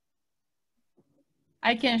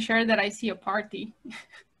 I can share that I see a party.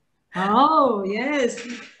 Oh, yes.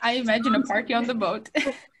 I imagine a party on the boat.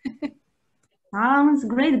 Sounds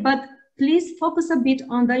great, but please focus a bit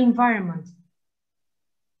on the environment.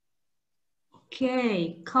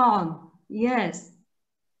 Okay, calm. Yes.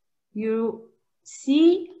 You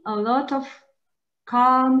see a lot of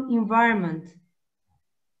calm environment.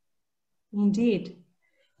 Indeed.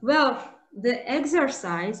 Well, the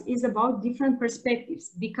exercise is about different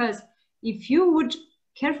perspectives, because if you would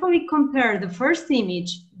carefully compare the first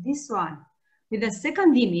image, this one, with the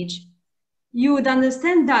second image, you would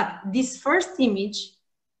understand that this first image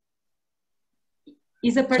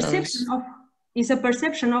is a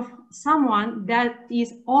perception of someone that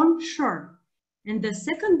is on shore, and the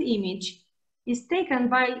second image is taken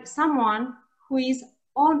by someone who is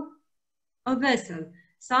on a vessel,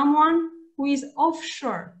 someone who is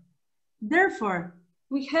offshore. Therefore,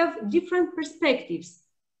 we have different perspectives,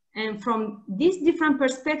 and from these different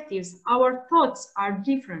perspectives, our thoughts are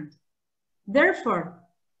different. Therefore,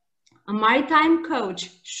 a maritime coach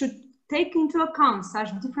should take into account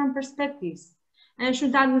such different perspectives and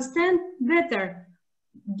should understand better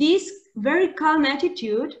this very calm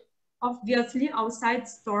attitude, obviously outside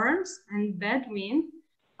storms and bad wind,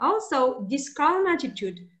 also this calm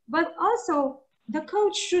attitude, but also the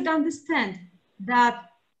coach should understand that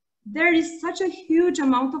there is such a huge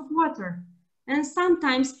amount of water, and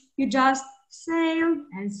sometimes you just sail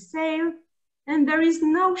and sail and there is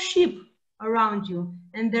no ship around you,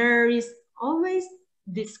 and there is always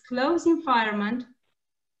this closed environment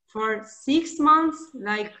for 6 months,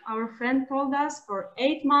 like our friend told us, for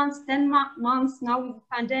 8 months, 10 months now with the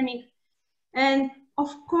pandemic. And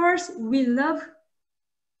of course, we love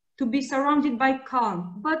to be surrounded by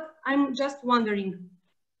calm, but I'm just wondering,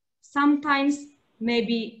 sometimes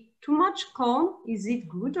maybe too much calm, is it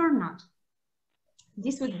good or not?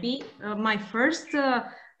 This would be my first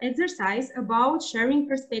exercise about sharing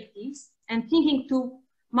perspectives and thinking to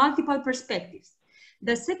multiple perspectives.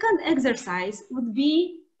 The second exercise would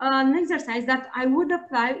be an exercise that I would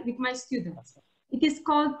apply with my students. It is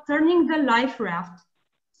called turning the life raft.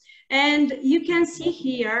 And you can see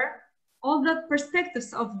here all the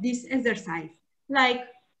perspectives of this exercise, like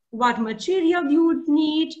what material you would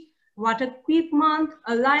need, what equipment,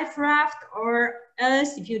 a life raft, or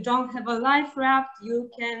else if you don't have a life raft, you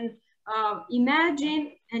can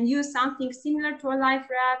imagine and use something similar to a life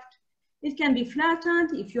raft. It can be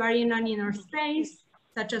flattened if you are in an inner space,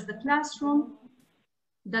 such as the classroom.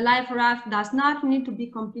 The life raft does not need to be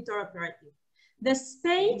computer operative. The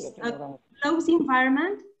space, a closed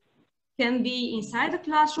environment, can be inside the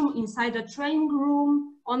classroom, inside a training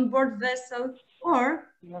room, on board vessel, or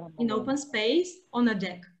in open space on a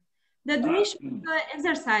deck. The duration of the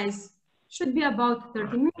exercise should be about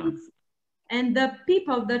 30 minutes, and the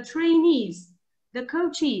people, the trainees, the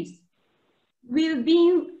coaches, will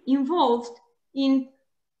be involved in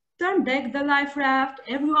turn deck the life raft.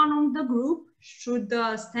 Everyone on the group should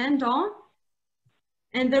stand on,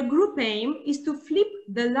 and the group aim is to flip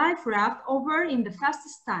the life raft over in the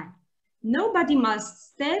fastest time. Nobody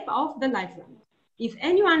must step off the life raft. If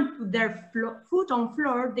anyone put their foot on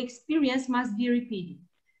floor, the experience must be repeated.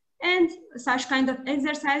 And such kind of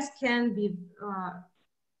exercise can be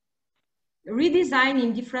redesigned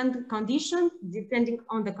in different conditions, depending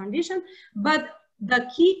on the condition. But the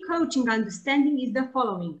key coaching understanding is the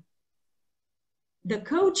following. The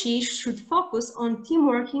coaches should focus on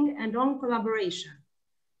teamworking and on collaboration.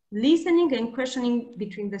 Listening and questioning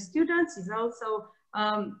between the students is also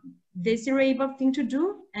desirable thing to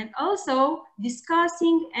do, and also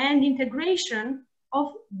discussing and integration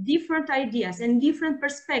of different ideas and different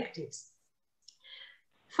perspectives.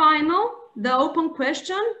 Final, the open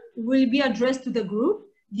question will be addressed to the group.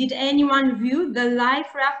 Did anyone view the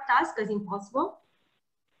life raft task as impossible?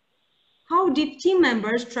 How did team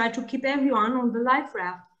members try to keep everyone on the life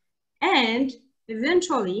raft? And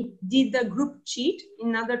eventually, did the group cheat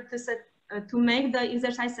in order to make the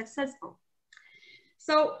exercise successful?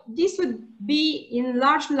 So this would be in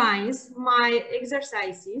large lines my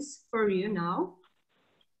exercises for you now.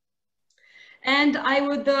 And I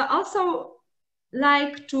would also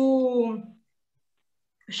like to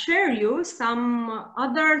share you some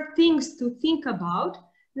other things to think about,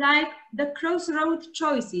 like the crossroad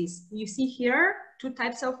choices. You see here 2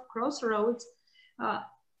 types of crossroads.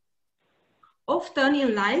 Often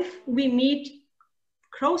in life, we meet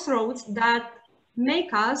crossroads that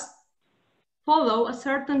make us follow a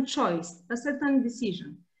certain choice, a certain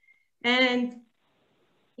decision. And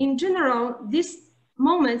in general, these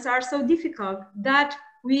moments are so difficult that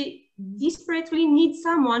we desperately need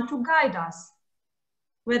someone to guide us,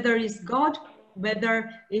 whether it's God,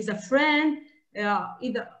 whether it's a friend,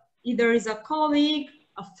 either is a colleague,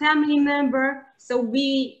 a family member. So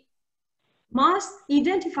we must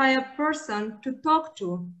identify a person to talk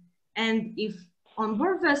to. And if on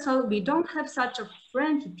board vessel we don't have such a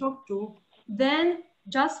friend to talk to, then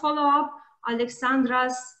just follow up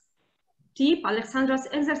Alexandra's tip, Alexandra's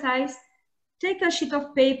exercise. Take a sheet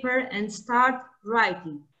of paper and start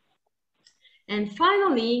writing. And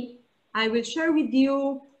finally, I will share with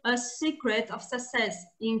you a secret of success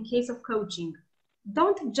in case of coaching.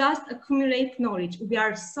 don't just accumulate knowledge. We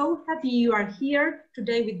are so happy you are here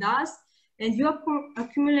today with us and you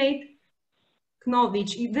accumulate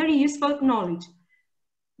knowledge, very useful knowledge.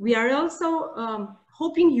 We are also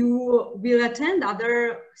hoping you will attend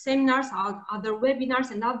other seminars, other webinars,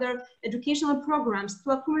 and other educational programs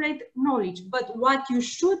to accumulate knowledge. But what you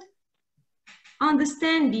should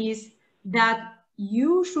understand is that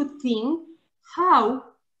you should think how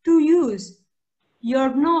to use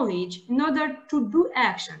your knowledge in order to do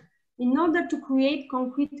action, in order to create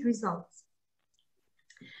concrete results.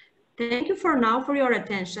 Thank you for now for your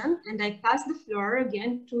attention, and I pass the floor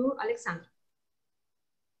again to Alexandra.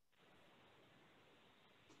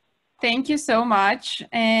 Thank you so much.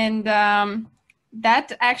 And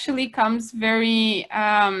that actually comes very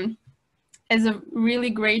as a really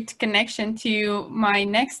great connection to my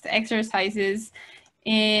next exercises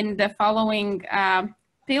in the following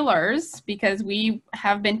pillars, because we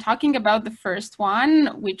have been talking about the first one,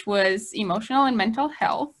 which was emotional and mental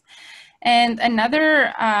health. And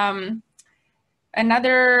another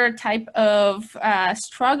type of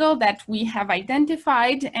struggle that we have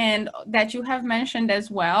identified and that you have mentioned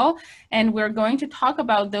as well, and we're going to talk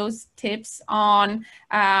about those tips on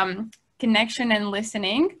connection and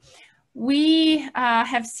listening. We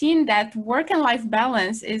have seen that work and life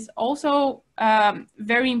balance is also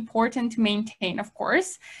very important to maintain, of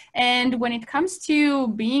course. And when it comes to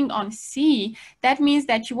being on sea, that means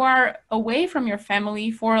that you are away from your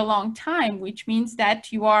family for a long time, which means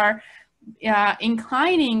that you are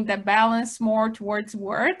inclining the balance more towards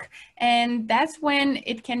work, and that's when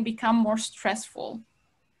it can become more stressful.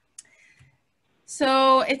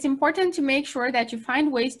 So it's important to make sure that you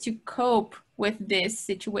find ways to cope with this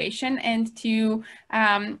situation and to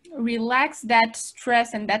relax that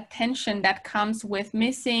stress and that tension that comes with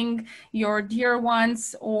missing your dear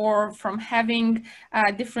ones or from having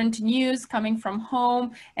different news coming from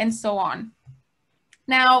home and so on.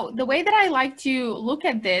 Now, the way that I like to look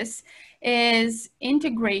at this is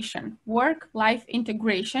integration, work-life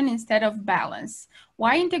integration instead of balance.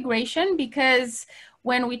 Why integration? Because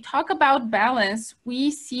when we talk about balance, we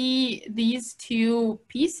see these two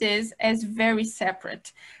pieces as very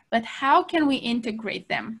separate. But how can we integrate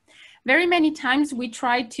them? Very many times we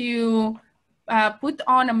try to put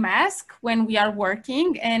on a mask when we are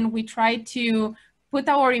working, and we try to put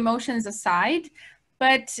our emotions aside.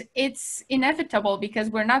 But it's inevitable because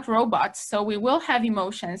we're not robots, so we will have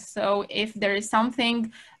emotions. So if there is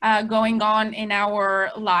something going on in our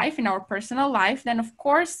life, in our personal life, then of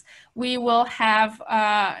course we will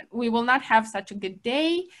not have such a good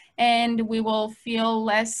day, and we will feel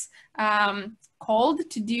less called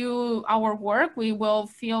to do our work. We will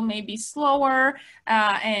feel maybe slower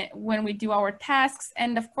when we do our tasks,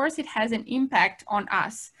 and of course it has an impact on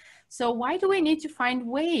us. So why do we need to find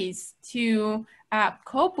ways to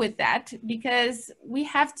cope with that? Because we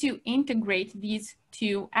have to integrate these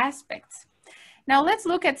two aspects. Now let's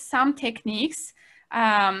look at some techniques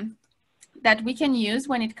that we can use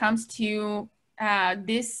when it comes to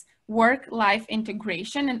this work-life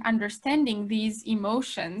integration and understanding these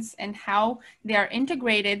emotions and how they are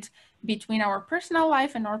integrated between our personal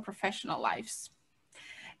life and our professional lives.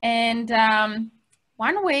 And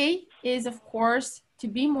one way is, of course, to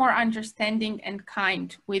be more understanding and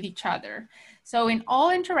kind with each other. So in all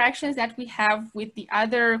interactions that we have with the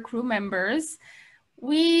other crew members,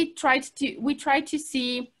 we try to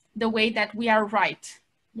see the way that we are right.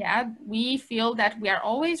 Yeah, we feel that we are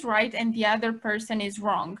always right and the other person is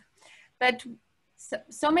wrong. But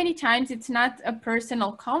so many times it's not a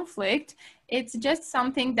personal conflict, it's just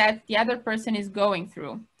something that the other person is going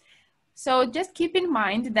through. So just keep in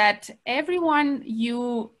mind that everyone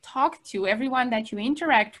you talk to, everyone that you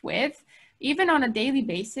interact with, even on a daily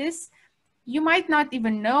basis, you might not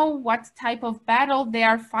even know what type of battle they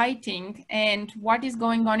are fighting and what is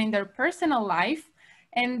going on in their personal life.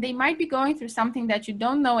 And they might be going through something that you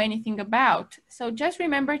don't know anything about. So just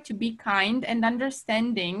remember to be kind and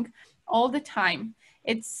understanding all the time.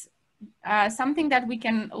 It's something that we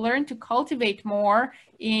can learn to cultivate more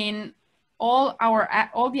in all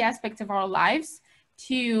the aspects of our lives,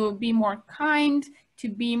 to be more kind, to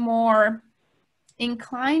be more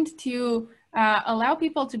inclined to allow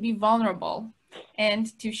people to be vulnerable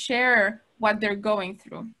and to share what they're going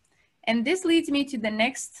through. And this leads me to the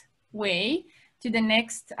next way, to the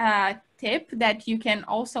next tip that you can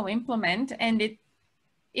also implement. And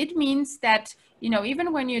it means that, you know,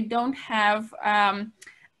 even when you don't have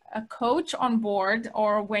a coach on board,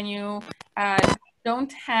 or when you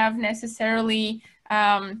don't have necessarily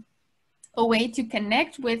a way to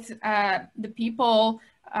connect with the people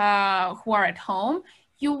who are at home,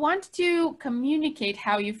 You want to communicate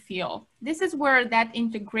how you feel. This is where that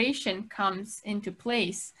integration comes into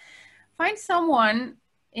place. Find someone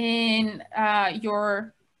in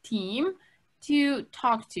your team to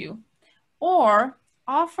talk to, or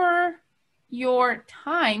offer your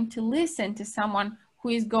time to listen to someone who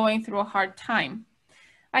is going through a hard time.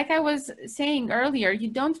 Like I was saying earlier, you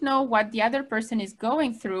don't know what the other person is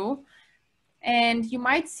going through, and you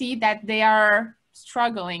might see that they are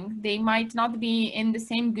struggling. They might not be in the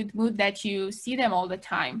same good mood that you see them all the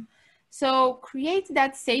time. So create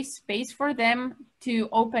that safe space for them to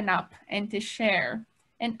open up and to share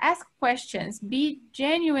and ask questions. Be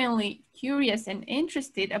genuinely curious and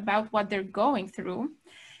interested about what they're going through,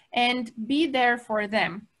 and be there for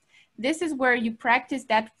them. This is where you practice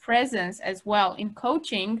that presence as well. In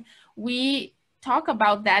coaching, we talk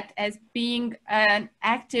about that as being an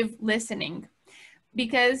active listening,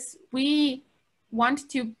 because we want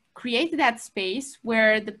to create that space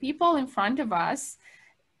where the people in front of us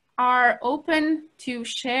are open to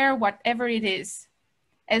share whatever it is.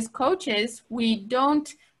 As coaches, we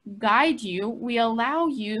don't guide you, we allow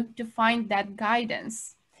you to find that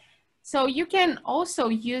guidance. So you can also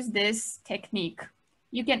use this technique.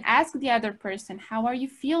 You can ask the other person, how are you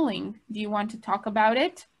feeling? Do you want to talk about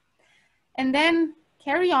it? And then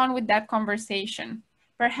carry on with that conversation.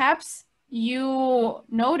 Perhaps you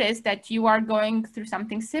notice that you are going through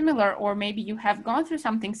something similar, or maybe you have gone through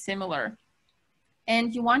something similar,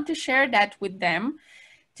 and you want to share that with them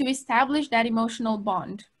to establish that emotional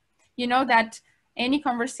bond. You know that any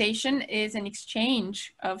conversation is an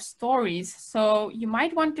exchange of stories, so you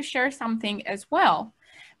might want to share something as well,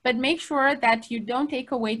 but make sure that you don't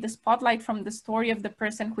take away the spotlight from the story of the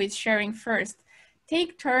person who is sharing first.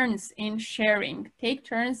 Take turns in sharing, take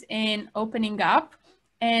turns in opening up,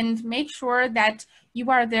 and make sure that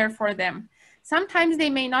you are there for them. Sometimes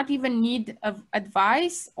they may not even need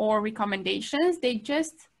advice or recommendations, they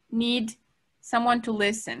just need someone to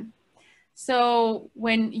listen. So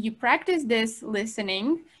when you practice this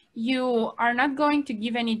listening, you are not going to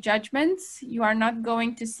give any judgments. You are not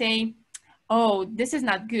going to say, oh, this is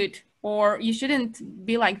not good, or you shouldn't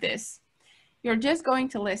be like this. You're just going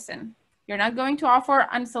to listen. You're not going to offer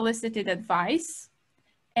unsolicited advice.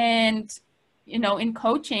 And, you know, in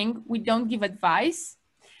coaching, we don't give advice.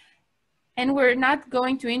 And we're not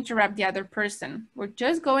going to interrupt the other person. We're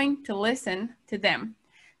just going to listen to them.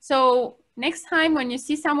 So next time when you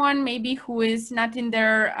see someone maybe who is not in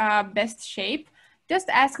their best shape, just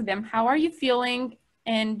ask them, how are you feeling?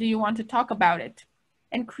 And do you want to talk about it?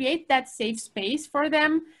 And create that safe space for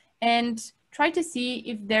them, and try to see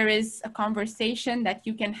if there is a conversation that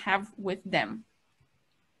you can have with them.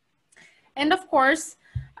 And of course,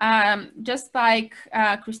 just like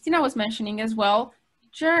Christina was mentioning as well,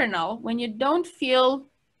 journal. When you don't feel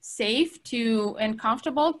safe to and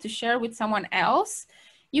comfortable to share with someone else,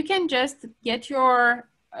 you can just get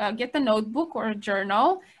the notebook or a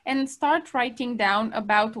journal and start writing down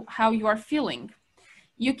about how you are feeling.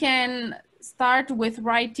 You can start with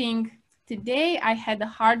writing, today I had a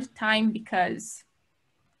hard time because,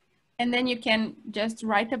 and then you can just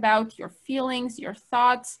write about your feelings, your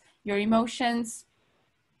thoughts, your emotions.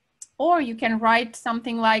 Or you can write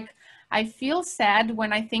something like, I feel sad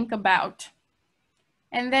when I think about,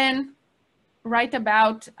 and then write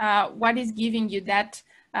about what is giving you that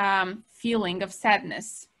feeling of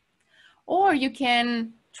sadness. Or you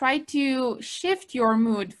can try to shift your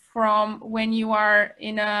mood from when you are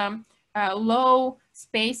in a low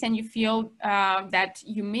space and you feel that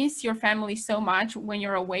you miss your family so much when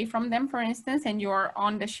you're away from them, for instance, and you're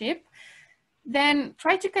on the ship. Then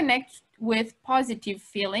try to connect with positive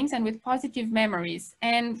feelings and with positive memories,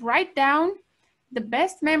 and write down, the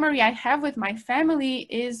best memory I have with my family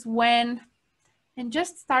is when, and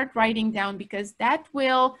just start writing down, because that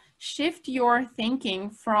will shift your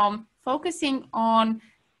thinking from focusing on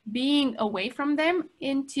being away from them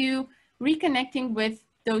into reconnecting with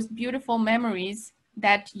those beautiful memories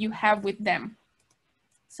that you have with them.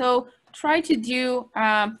 So try to do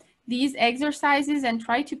these exercises and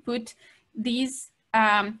try to put these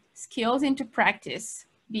skills into practice.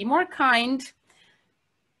 Be more kind,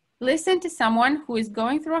 listen to someone who is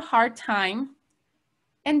going through a hard time,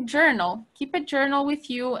 and journal. Keep a journal with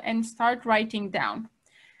you and start writing down.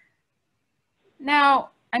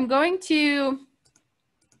 Now, I'm going to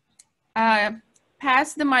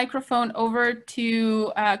pass the microphone over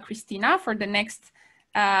to Christina for the next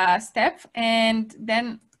step, and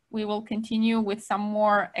then we will continue with some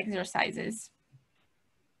more exercises.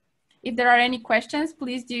 If there are any questions,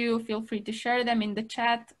 please do feel free to share them in the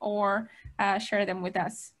chat or share them with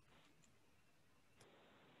us.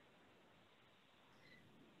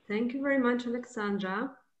 Thank you very much,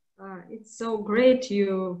 Alexandra. It's so great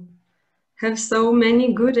you have so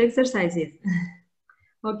many good exercises.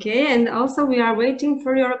 Okay, and also we are waiting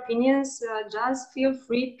for your opinions. Just feel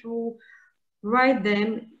free to write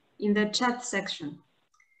them in the chat section.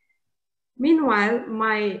 Meanwhile,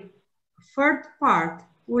 my third part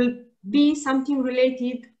will be something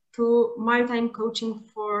related to maritime coaching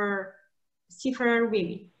for seafarer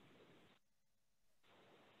women.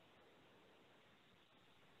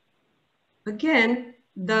 Again,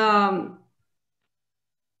 the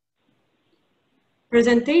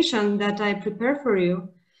presentation that I prepare for you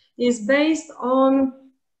is based on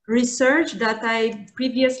research that I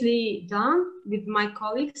previously done with my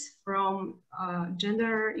colleagues from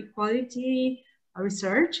gender equality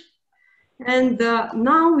research. And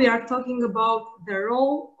now we are talking about the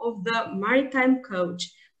role of the maritime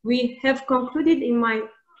coach. We have concluded in my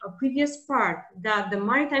previous part that the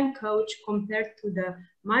maritime coach compared to the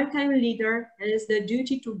maritime leader has the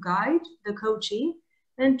duty to guide the coachee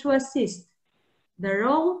and to assist. The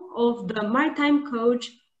role of the maritime coach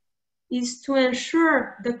is to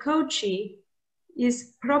ensure the coachee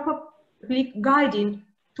is properly guided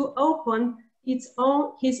to open his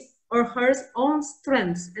or her own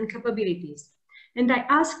strengths and capabilities. And I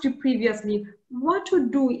asked you previously, what to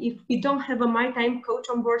do if we don't have a maritime coach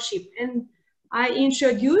on board ship? And I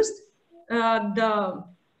introduced the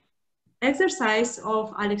exercise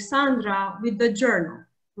of Alexandra with the journal,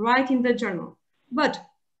 writing the journal. But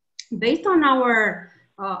based on our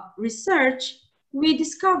research, we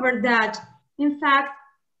discovered that, in fact,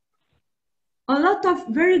 a lot of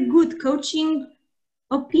very good coaching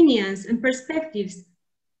opinions and perspectives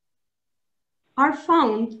are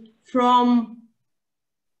found from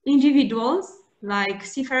individuals like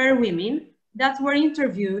seafarer women that were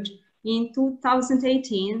interviewed in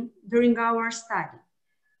 2018 during our study.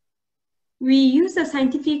 We used a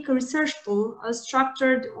scientific research tool,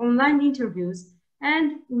 structured online interviews,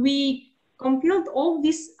 and we compiled all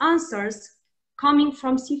these answers coming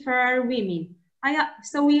from seafarer women.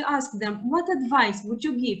 So we asked them, what advice would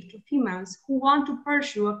you give to females who want to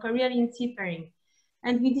pursue a career in seafaring?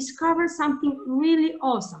 And we discovered something really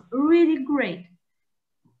awesome, really great.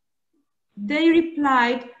 They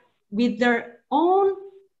replied with their own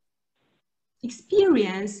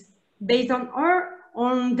experience based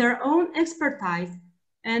on their own expertise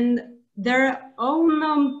and their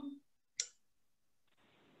own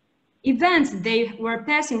events they were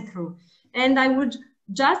passing through. And I would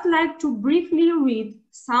just like to briefly read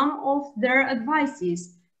some of their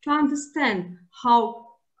advices to understand how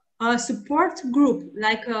a support group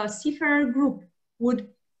like a seafarer group would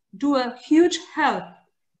do a huge help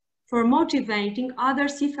for motivating other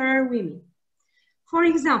seafarer women. For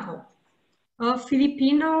example, a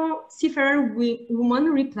Filipino seafarer woman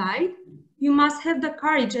replied, "You must have the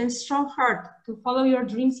courage and strong heart to follow your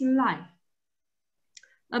dreams in life."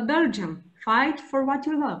 A Belgian, "Fight for what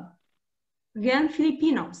you love." Again,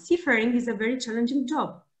 Filipino, "Seafaring is a very challenging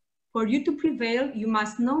job. For you to prevail, you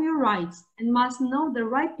must know your rights and must know the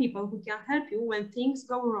right people who can help you when things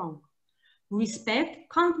go wrong.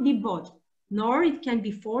 Respect can't be bought, nor it can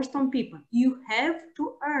be forced on people. You have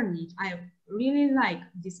to earn it." I really like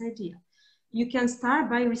this idea. You can start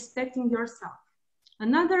by respecting yourself.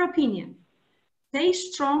 Another opinion, "Stay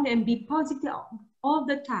strong and be positive all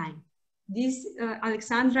the time." This,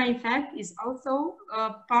 Alexandra, in fact, is also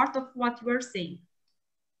part of what we're saying.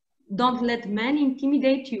 Don't let men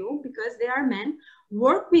intimidate you because they are men.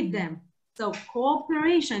 Work with them. So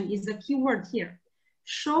cooperation is the key word here.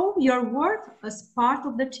 Show your worth as part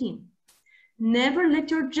of the team. Never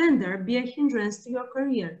let your gender be a hindrance to your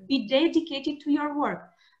career. Be dedicated to your work.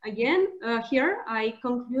 Again, here I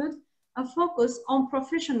conclude a focus on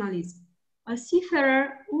professionalism. A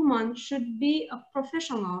seafarer woman should be a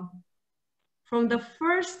professional from the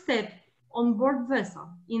first step on board vessel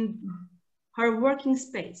in her working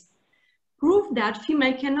space. Prove that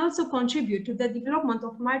female can also contribute to the development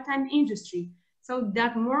of maritime industry so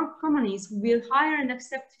that more companies will hire and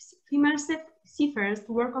accept female seafarers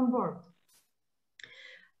to work on board.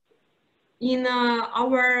 In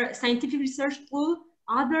our scientific research tool,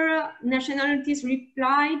 other nationalities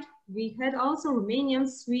replied. We had also Romanian,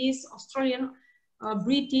 Swiss, Australian,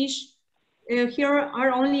 British. Here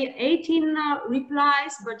are only 18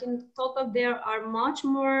 replies, but in total there are much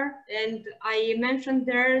more. And I mentioned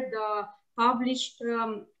there the published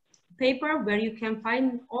paper where you can find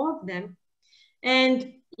all of them. And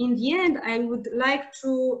in the end, I would like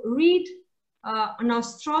to read an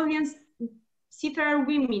Australian seafarer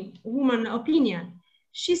woman opinion.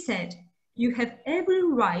 She said, "You have every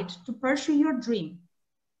right to pursue your dream.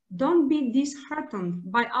 Don't be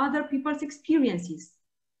disheartened by other people's experiences.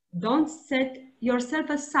 Don't set yourself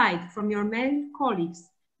aside from your male colleagues.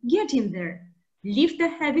 Get in there, lift the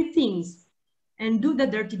heavy things, and do the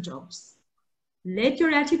dirty jobs. Let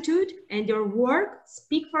your attitude and your work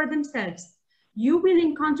speak for themselves. You will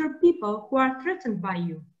encounter people who are threatened by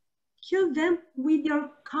you. Kill them with your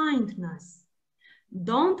kindness.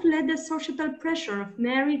 Don't let the societal pressure of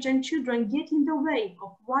marriage and children get in the way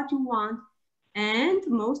of what you want. And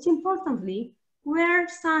most importantly, wear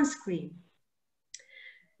sunscreen.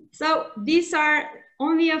 So these are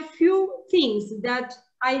only a few things that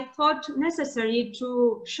I thought necessary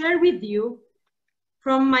to share with you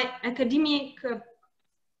from my academic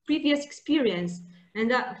previous experience.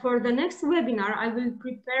 And for the next webinar, I will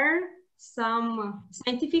prepare some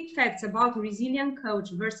scientific facts about resilient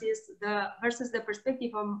coach versus the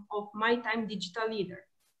perspective of Maritime digital leader.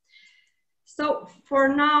 So for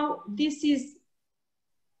now, this is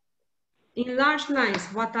in large lines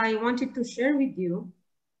what I wanted to share with you.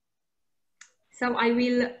 So I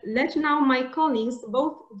will let now my colleagues,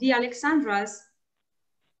 both the Alexandras,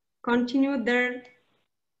 continue their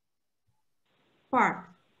part.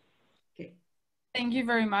 Okay. Thank you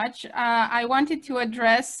very much. I wanted to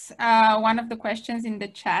address one of the questions in the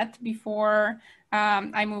chat before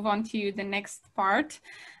I move on to the next part.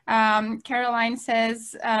 Caroline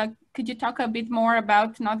says, could you talk a bit more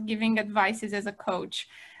about not giving advices as a coach?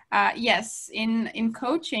 Yes, in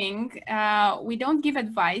coaching, we don't give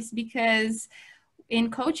advice because in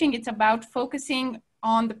coaching, it's about focusing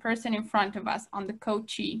on the person in front of us, on the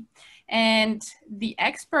coachee. And the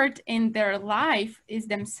expert in their life is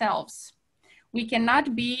themselves. We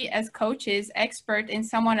cannot be, as coaches, expert in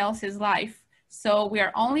someone else's life. So we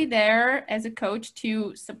are only there as a coach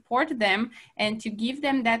to support them and to give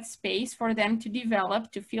them that space for them to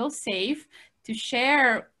develop, to feel safe, to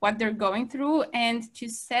share what they're going through, and to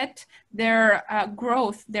set their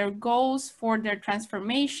growth, their goals for their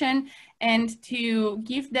transformation, and to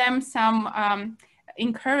give them some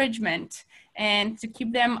encouragement and to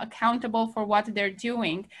keep them accountable for what they're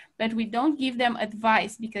doing. But we don't give them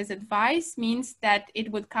advice, because advice means that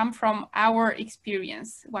it would come from our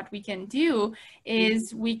experience. What we can do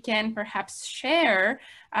is we can perhaps share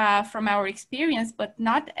from our experience, but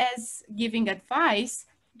not as giving advice,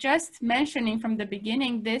 just mentioning from the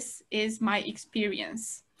beginning, this is my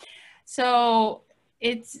experience. So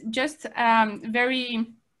it's just very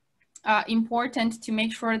important to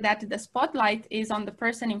make sure that the spotlight is on the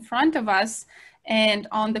person in front of us and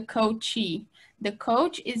on the coachee. The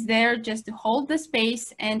coach is there just to hold the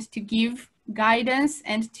space and to give guidance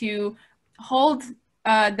and to hold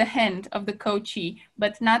the hand of the coachee,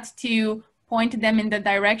 but not to point them in the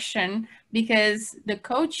direction, because the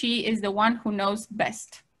coachee is the one who knows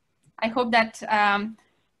best. I hope that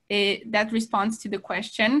that responds to the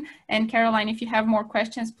question. And Caroline, if you have more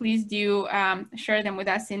questions, please do share them with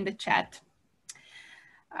us in the chat.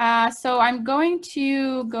 So I'm going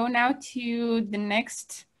to go now to the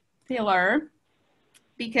next pillar,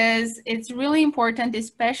 because it's really important,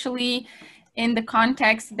 especially in the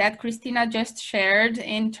context that Christina just shared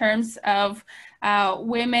in terms of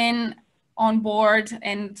women on board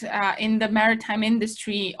and in the maritime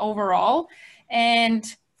industry overall. And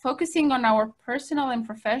focusing on our personal and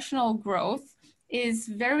professional growth is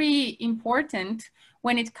very important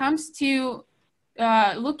when it comes to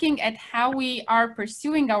looking at how we are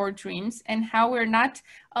pursuing our dreams and how we're not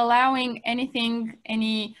allowing anything,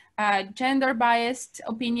 any gender biased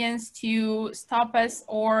opinions to stop us,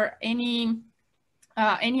 or any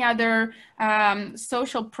other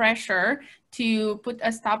social pressure to put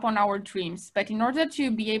a stop on our dreams. But in order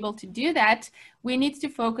to be able to do that, we need to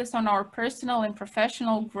focus on our personal and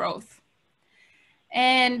professional growth.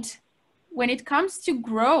 And when it comes to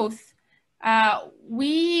growth,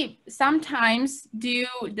 we sometimes do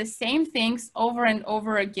the same things over and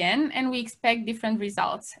over again, and we expect different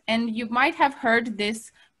results. And you might have heard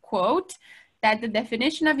this quote, that the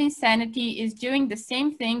definition of insanity is doing the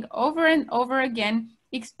same thing over and over again,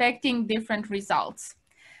 expecting different results.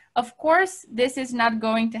 Of course, this is not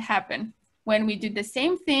going to happen. When we do the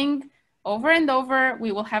same thing over and over,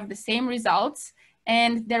 we will have the same results,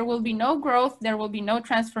 and there will be no growth, there will be no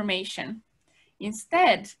transformation.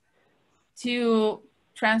 Instead, to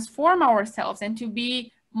transform ourselves and to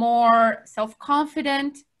be more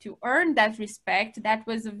self-confident, to earn that respect. That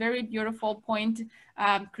was a very beautiful point,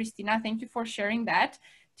 Christina, thank you for sharing that.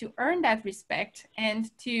 To earn that respect and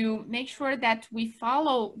to make sure that we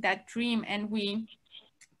follow that dream and we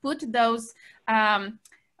put those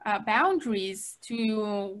boundaries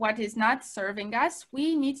to what is not serving us,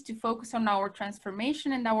 we need to focus on our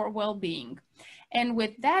transformation and our well-being. And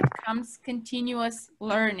with that comes continuous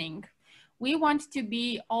learning. we want to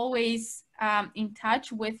be always in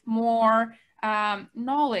touch with more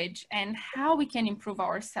knowledge and how we can improve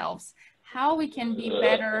ourselves, how we can be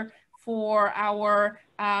better for our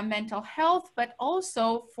mental health, but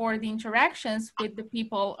also for the interactions with the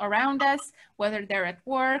people around us, whether they're at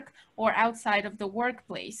work or outside of the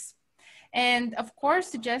workplace. And of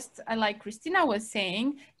course, just like Christina was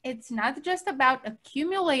saying, it's not just about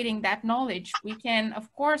accumulating that knowledge. We can, of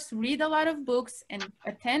course, read a lot of books and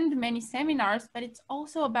attend many seminars, but it's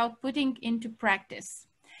also about putting into practice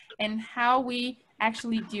and how we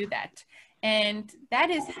actually do that. And that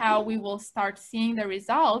is how we will start seeing the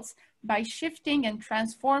results, by shifting and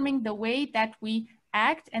transforming the way that we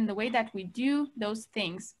act and the way that we do those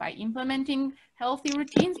things, by implementing healthy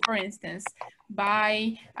routines, for instance,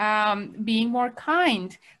 by being more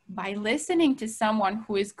kind, by listening to someone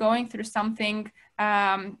who is going through something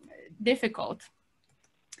difficult.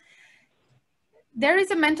 There is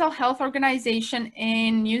a mental health organization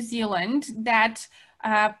in New Zealand that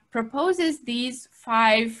proposes these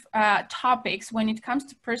 5 topics when it comes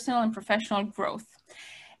to personal and professional growth.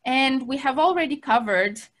 And we have already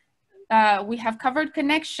covered,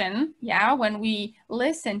 connection, yeah, when we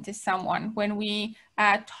listen to someone, when we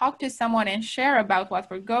talk to someone and share about what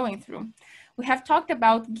we're going through. We have talked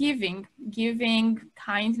about giving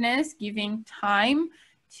kindness, giving time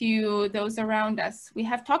to those around us. We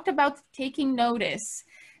have talked about taking notice,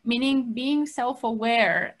 meaning being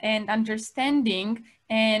self-aware and understanding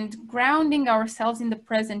and grounding ourselves in the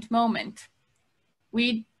present moment.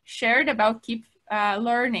 We shared about keep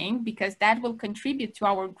learning, because that will contribute to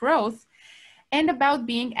our growth, and about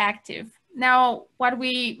being active. Now, what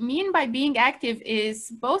we mean by being active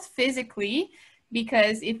is both physically,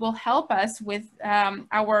 because it will help us with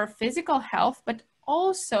our physical health, but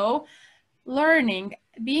also learning,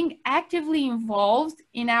 being actively involved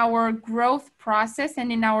in our growth process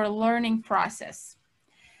and in our learning process.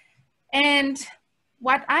 And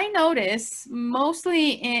what I notice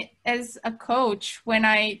mostly as a coach when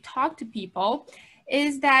I talk to people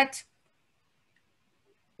is that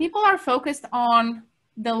people are focused on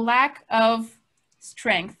the lack of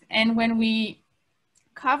strength. And when we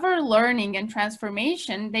cover learning and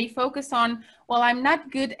transformation, they focus on, well, I'm not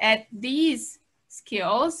good at these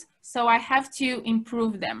skills, so I have to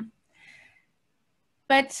improve them.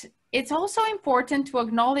 But it's also important to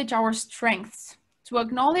acknowledge our strengths, to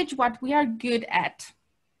acknowledge what we are good at.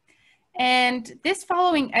 And this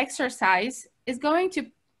following exercise is going to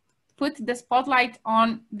put the spotlight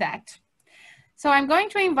on that. So I'm going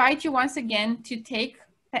to invite you once again to take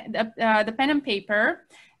the pen and paper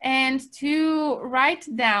and to write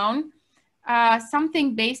down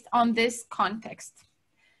something based on this context.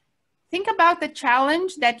 Think about the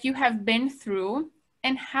challenge that you have been through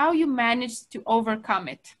and how you managed to overcome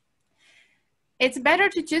it. It's better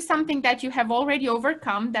to choose something that you have already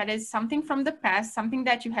overcome, that is something from the past, something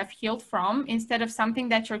that you have healed from, instead of something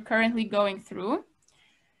that you're currently going through.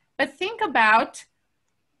 But think about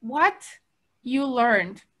what you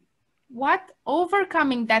learned, what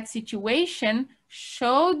overcoming that situation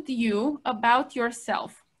showed you about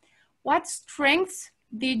yourself. What strengths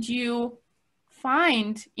did you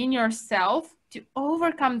find in yourself to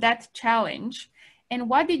overcome that challenge? And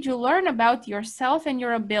what did you learn about yourself and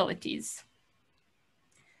your abilities?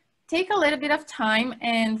 Take a little bit of time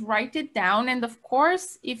and write it down. And of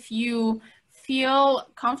course, if you feel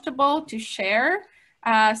comfortable to share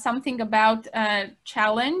something about a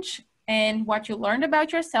challenge and what you learned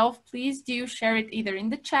about yourself, please do share it either in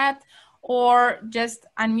the chat or just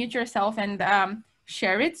unmute yourself and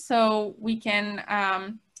share it so we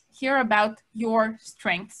can hear about your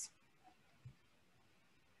strengths.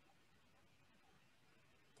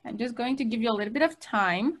 I'm just going to give you a little bit of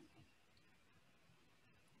time.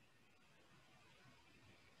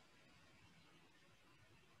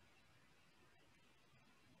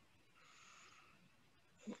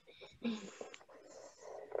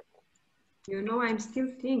 You know, I'm still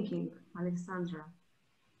thinking, Alexandra.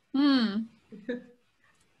 Hmm.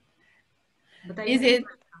 But I Is it,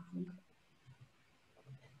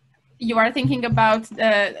 you are thinking about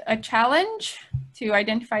a challenge, to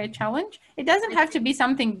identify a challenge? It doesn't have to be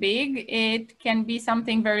something big. It can be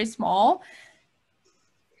something very small.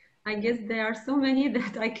 I guess there are so many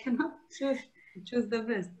that I cannot choose the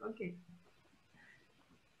best. Okay.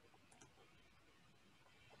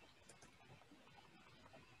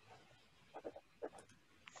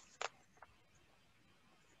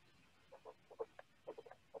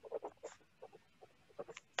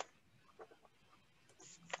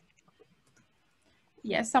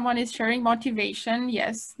 Yes, someone is sharing motivation.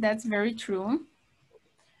 Yes, that's very true.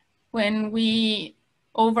 When we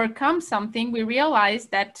overcome something, we realize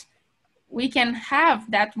that we can have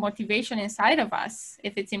that motivation inside of us.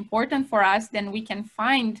 If it's important for us, then we can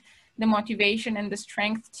find the motivation and the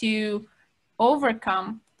strength to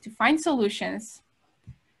overcome, to find solutions.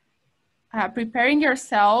 Preparing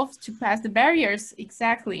yourself to pass the barriers,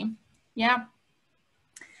 exactly. Yeah.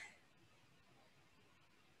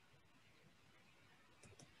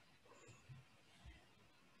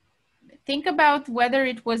 Think about whether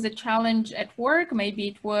it was a challenge at work, maybe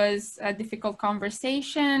it was a difficult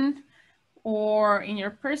conversation, or in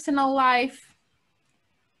your personal life.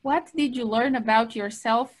 What did you learn about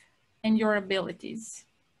yourself and your abilities?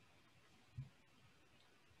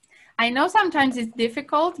 I know sometimes it's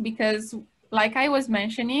difficult because, like I was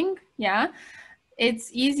mentioning, yeah, it's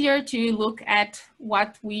easier to look at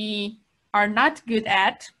what we are not good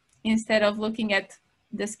at instead of looking at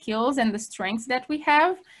the skills and the strengths that we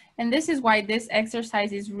have. And this is why this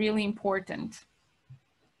exercise is really important.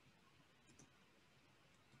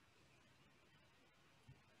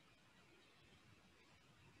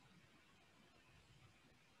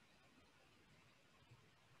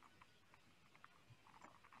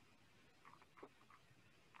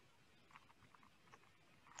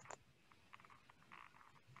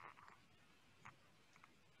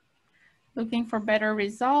 Looking for better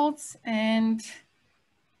results and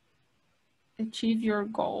achieve your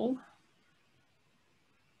goal.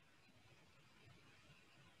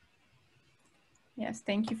 Yes,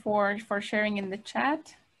 thank you for sharing in the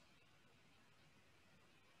chat.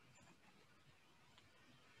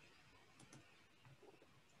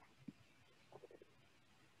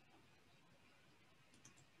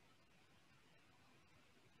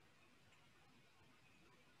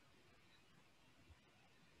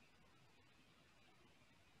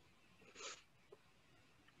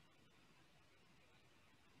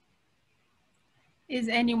 Is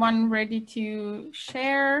anyone ready to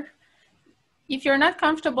share? If you're not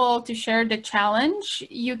comfortable to share the challenge,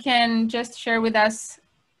 you can just share with us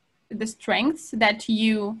the strengths that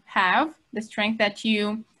you have, the strength that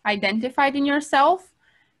you identified in yourself.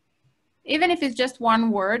 Even if it's just one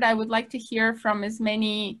word, I would like to hear from as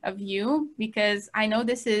many of you, because I know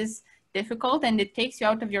this is difficult and it takes you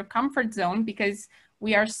out of your comfort zone, because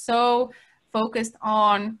we are so focused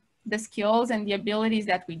on the skills and the abilities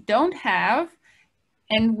that we don't have,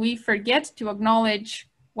 and we forget to acknowledge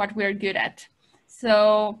what we're good at.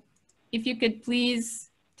 So if you could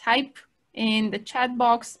please type in the chat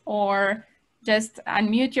box or just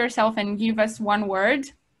unmute yourself and give us one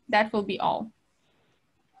word, that will be all.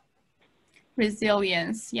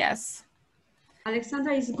 Resilience, yes.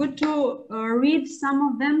 Alexandra, it's good to read some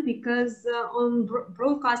of them, because on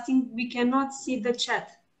broadcasting, we cannot see the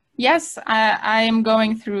chat. Yes, I am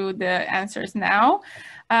going through the answers now.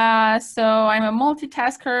 So I'm a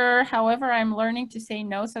multitasker. However, I'm learning to say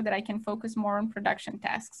no so that I can focus more on production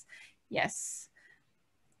tasks. Yes,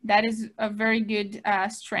 that is a very good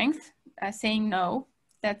strength, saying no.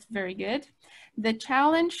 That's very good. The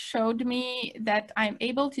challenge showed me that I'm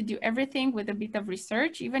able to do everything with a bit of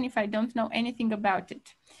research, even if I don't know anything about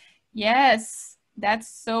it. Yes, that's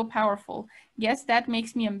so powerful. Yes, that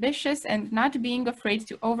makes me ambitious, and not being afraid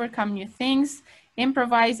to overcome new things,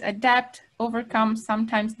 improvise, adapt, overcome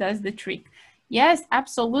sometimes does the trick. Yes,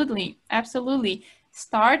 absolutely, absolutely.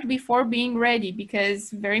 Start before being ready,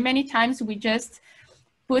 because very many times we just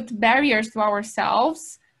put barriers to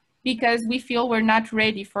ourselves because we feel we're not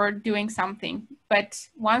ready for doing something. But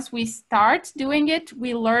once we start doing it,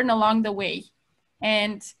 we learn along the way.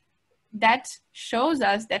 And that shows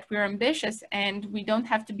us that we're ambitious and we don't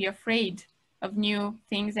have to be afraid of new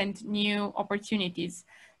things and new opportunities.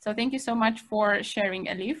 So thank you so much for sharing,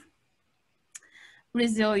 Elif.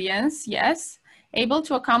 Resilience, yes. Able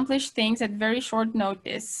to accomplish things at very short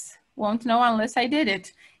notice. Won't know unless I did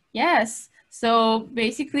it. Yes. So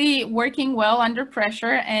basically working well under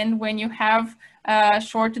pressure, and when you have a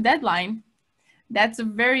short deadline, that's a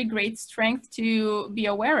very great strength to be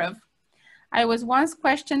aware of. I was once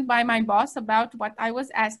questioned by my boss about what I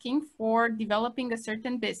was asking for developing a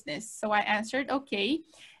certain business. So I answered, okay,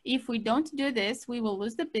 if we don't do this, we will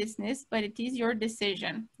lose the business, but it is your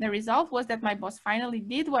decision. The result was that my boss finally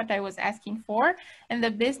did what I was asking for, and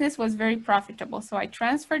the business was very profitable. So I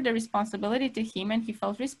transferred the responsibility to him, and he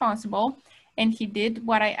felt responsible, and he did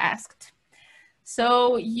what I asked.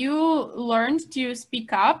 So you learned to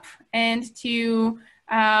speak up and to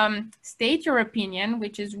state your opinion,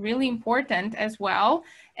 which is really important as well,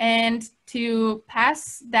 and to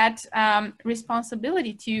pass that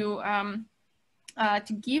responsibility to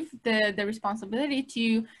give the responsibility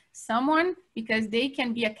to someone, because they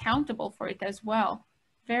can be accountable for it as well.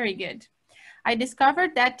 Very good. I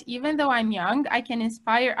discovered that even though I'm young, I can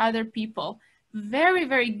inspire other people. Very,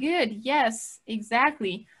 very good. Yes,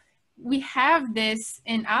 exactly. We have this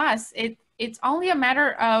in us. It's only a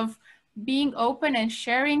matter of being open and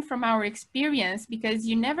sharing from our experience, because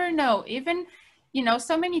you never know. Even, you know,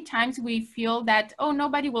 so many times we feel that, oh,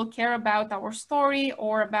 nobody will care about our story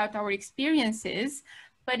or about our experiences.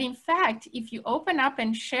 But in fact, if you open up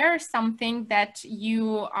and share something that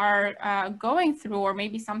you are going through, or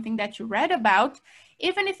maybe something that you read about,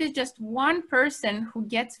 even if it's just one person who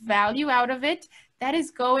gets value out of it, that is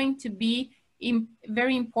going to be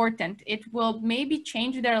very important. It will maybe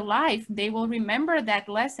change their life. They will remember that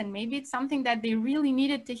lesson. Maybe it's something that they really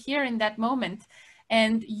needed to hear in that moment.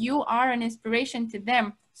 And you are an inspiration to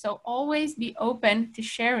them. So always be open to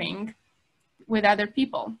sharing with other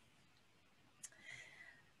people.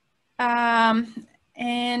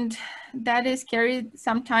 And that is carried,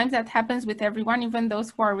 sometimes that happens with everyone, even those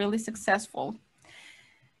who are really successful.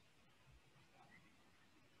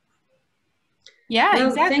 Yeah, well,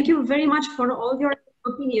 exactly. Thank you very much for all your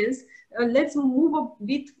opinions. Let's move a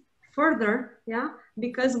bit further, yeah,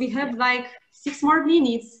 because we have like 6 more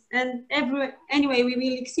minutes, and anyway, we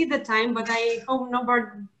will exceed the time, but I hope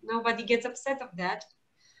nobody gets upset of that.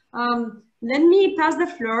 Let me pass the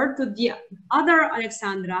floor to the other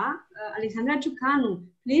Alexandra, Alexandra Ciucanu.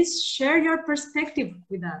 Please share your perspective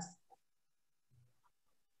with us.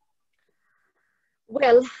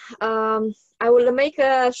 Well, I will make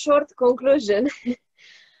a short conclusion.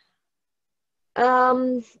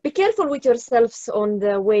 Be careful with yourselves on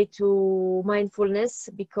the way to mindfulness,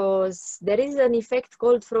 because there is an effect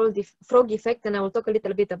called frog effect, and I will talk a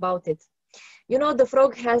little bit about it. You know, the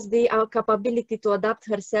frog has the capability to adapt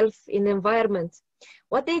herself in environment.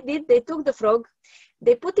 What they did, they took the frog,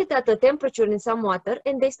 they put it at a temperature in some water,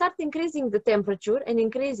 and they start increasing the temperature and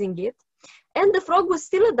increasing it. And the frog was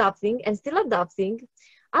still adapting and still adapting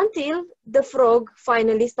until the frog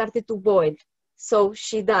finally started to boil. So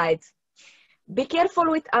she died. Be careful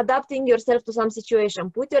with adapting yourself to some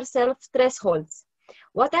situation. Put yourself thresholds.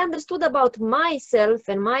 What I understood about myself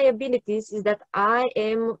and my abilities is that I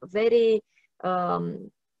am very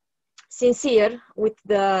sincere with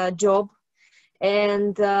the job,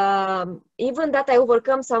 and even that I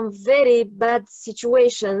overcome some very bad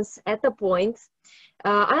situations at a point,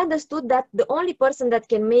 I understood that the only person that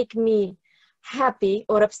can make me happy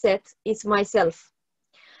or upset is myself.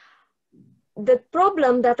 The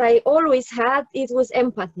problem that I always had, it was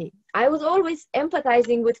empathy. I was always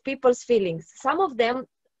empathizing with people's feelings. Some of them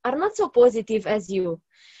are not so positive as you,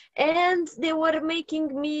 and they were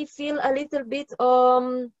making me feel a little bit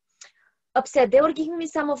upset. They were giving me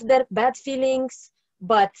some of their bad feelings,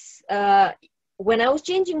 but when I was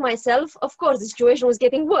changing myself, of course, the situation was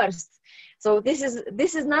getting worse. So this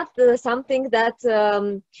is not something that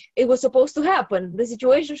it was supposed to happen. The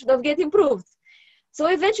situation should have get improved. So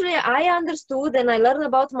eventually I understood and I learned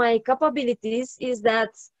about my capabilities is that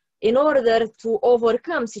in order to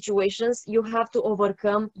overcome situations, you have to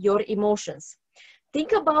overcome your emotions.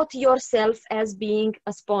 Think about yourself as being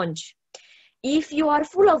a sponge. If you are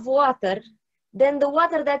full of water, then the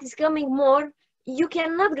water that is coming more, you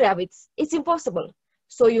cannot grab it. It's impossible.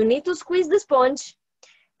 So you need to squeeze the sponge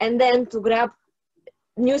and then to grab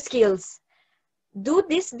new skills. Do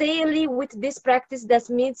this daily with this practice that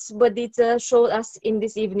Ms. Badita showed us in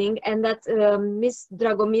this evening and that Ms.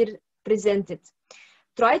 Dragomir presented.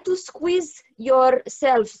 Try to squeeze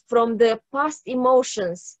yourself from the past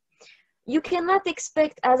emotions. You cannot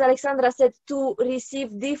expect, as Alexandra said, to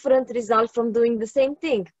receive different results from doing the same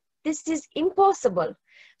thing. This is impossible.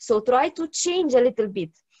 So try to change a little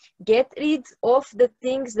bit. Get rid of the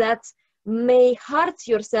things that may hurt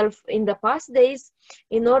yourself in the past days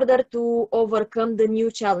in order to overcome the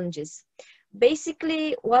new challenges.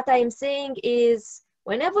 Basically, what I'm saying is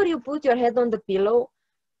whenever you put your head on the pillow,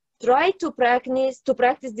 try to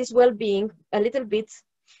practice this well-being a little bit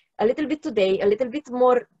today, a little bit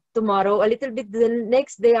more tomorrow, a little bit the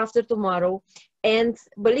next day after tomorrow. And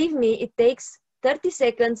believe me, it takes 30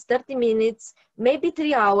 seconds, 30 minutes, maybe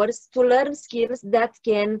 3 hours to learn skills that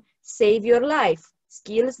can save your life,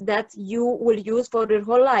 skills that you will use for your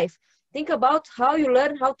whole life. Think about how you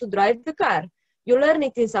learn how to drive the car. You learn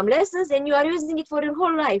it in some lessons and you are using it for your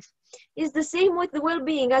whole life. It's the same with the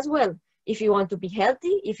well-being as well. If you want to be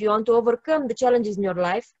healthy, if you want to overcome the challenges in your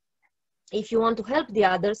life, if you want to help the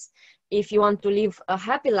others, if you want to live a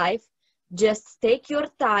happy life, just take your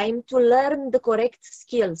time to learn the correct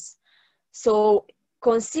skills. So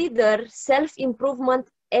consider self-improvement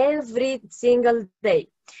every single day.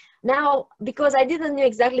 Now, because I didn't know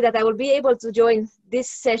exactly that I will be able to join this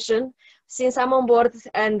session, since I'm on board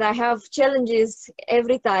and I have challenges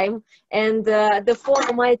every time, and the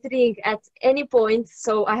phone might ring at any point,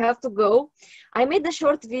 so I have to go. I made a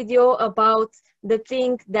short video about the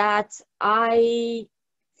thing that I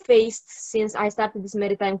faced since I started this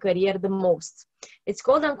maritime career the most. It's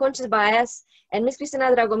called Unconscious Bias, and Miss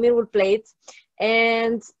Cristina Dragomir will play it.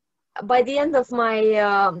 And by the end of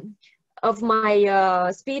my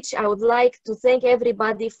speech, I would like to thank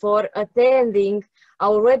everybody for attending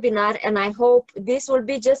our webinar, and I hope this will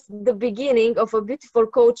be just the beginning of a beautiful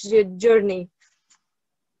coach journey.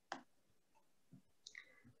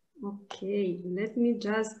 Okay, let me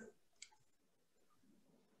just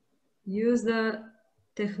use the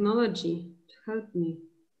technology to help me.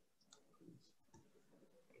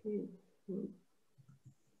 Okay.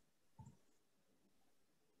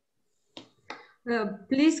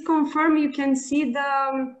 Please confirm you can see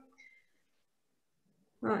the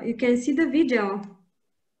video.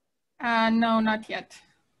 No, not yet.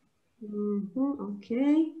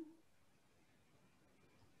 Okay.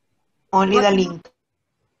 Only the link.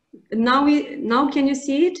 Now can you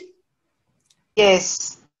see it?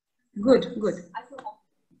 Yes. Good. I feel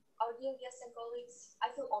our dear guests and colleagues, I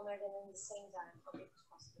feel honored and at the same time a bit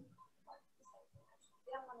responsible.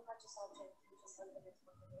 Today I'm going to touch a subject which is a little bit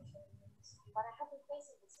controversial, but I have been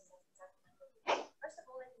facing this since I started my career. First of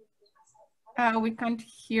all, let me introduce myself. We can't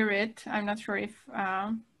hear it. I'm not sure if...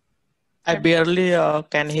 I barely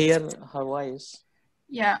can hear her voice.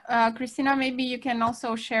 Yeah, Christina, maybe you can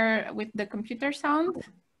also share with the computer sound.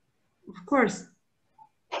 Of course.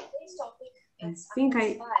 Today's topic is I think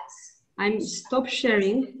I'm stop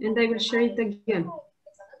sharing and I will share it again.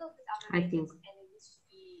 I think.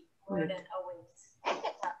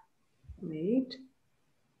 Wait.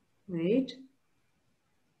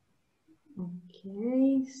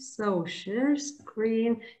 Okay, so share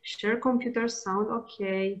screen, share computer sound,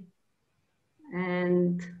 okay.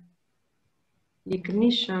 And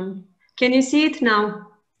ignition. Can you see it now?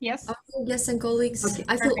 Yes. Guests and colleagues, Okay,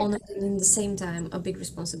 I feel perfect. honored and at the same time a big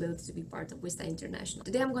responsibility to be part of Wista International.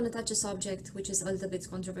 Today I'm going to touch a subject which is a little bit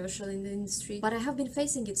controversial in the industry, but I have been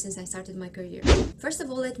facing it since I started my career. First of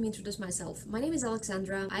all, let me introduce myself. My name is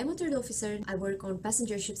Alexandra. I'm a third officer. I work on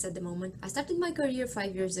passenger ships at the moment. I started my career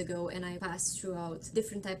 5 years ago and I passed throughout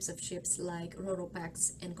different types of ships like ro-ro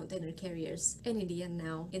packs and container carriers, and in the end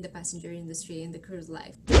now in the passenger industry in the cruise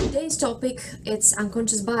life. Today's topic, it's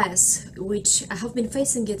unconscious bias, which I have been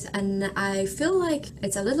facing it, and I feel like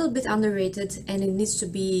it's a little bit underrated and it needs to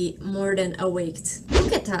be more than awaked.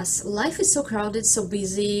 Look at us, life is so crowded, so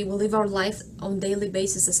busy, we live our life on daily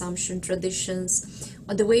basis, assumption, traditions,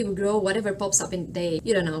 on the way we grow, whatever pops up in the day,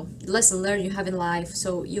 you don't know, lesson learned you have in life,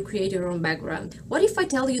 so you create your own background. What if I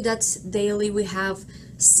tell you that daily we have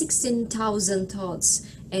 16,000 thoughts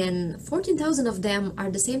and 14,000 of them are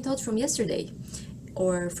the same thoughts from yesterday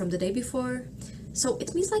or from the day before? So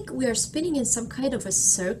it means like we are spinning in some kind of a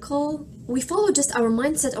circle. We follow just our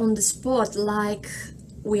mindset on the spot like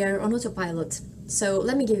we are on autopilot. So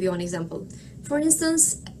let me give you an example. For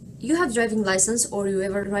instance, you have driving license or you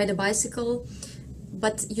ever ride a bicycle,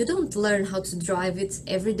 but you don't learn how to drive it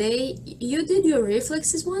every day. You did your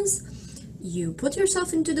reflexes once, you put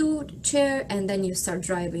yourself into the chair and then you start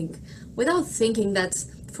driving without thinking that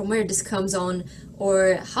from where this comes on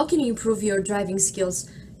or how can you improve your driving skills.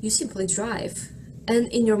 You simply drive. And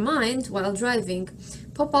in your mind, while driving,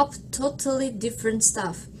 pop up totally different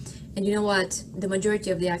stuff. And you know what? The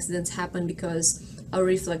majority of the accidents happen because our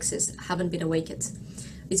reflexes haven't been awakened.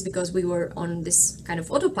 It's because we were on this kind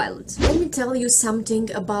of autopilot. Let me tell you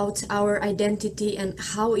something about our identity and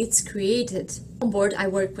how it's created. On board, I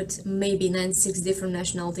work with maybe 96 different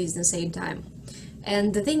nationalities at the same time.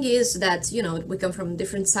 And the thing is that, you know, we come from a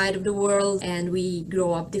different side of the world and we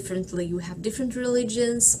grow up differently. We have different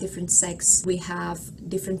religions, different sects, we have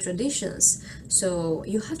different traditions. So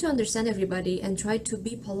you have to understand everybody and try to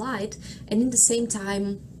be polite and in the same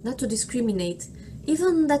time not to discriminate.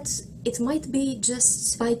 Even that it might be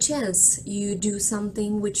just by chance you do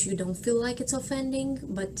something which you don't feel like it's offending,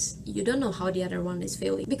 but you don't know how the other one is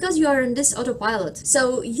feeling because you are in this autopilot.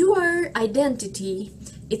 So your identity,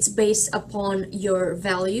 it's based upon your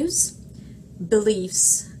values,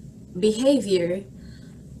 beliefs, behavior,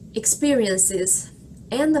 experiences,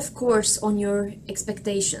 and of course on your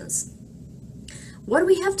expectations. What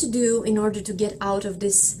we have to do in order to get out of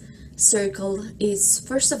this circle is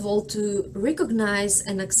first of all to recognize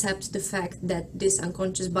and accept the fact that this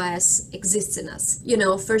unconscious bias exists in us. You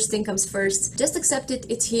know, first thing comes first, just accept it,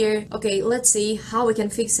 it's here. Okay, let's see how we can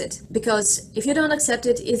fix it. Because if you don't accept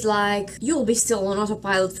it, it's like you'll be still on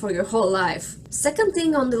autopilot for your whole life. Second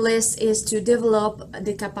thing on the list is to develop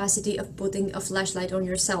the capacity of putting a flashlight on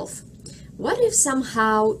yourself. What if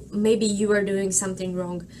somehow maybe you are doing something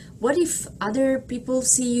wrong? What if other people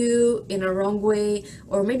see you in a wrong way,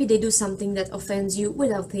 or maybe they do something that offends you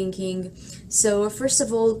without thinking? So first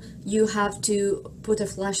of all, you have to put a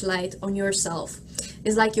flashlight on yourself.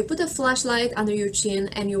 It's like you put a flashlight under your chin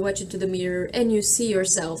and you watch into the mirror and you see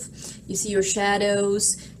yourself. You see your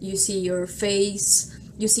shadows, you see your face,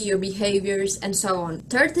 you see your behaviors, and so on.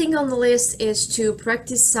 Third thing on the list is to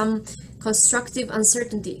practice some constructive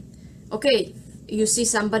uncertainty. Okay, you see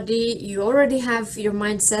somebody, you already have your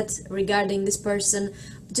mindset regarding this person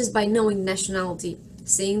just by knowing nationality,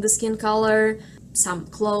 seeing the skin color, some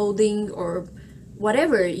clothing, or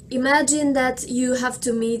whatever. Imagine that you have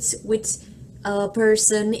to meet with a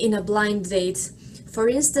person in a blind date, for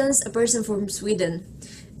instance, a person from Sweden.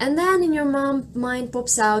 And then in your mind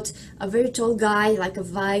pops out a very tall guy, like a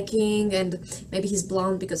Viking, and maybe he's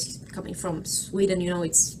blonde because he's coming from Sweden, you know,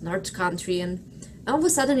 it's North country, and all of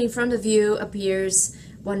a sudden in front of you appears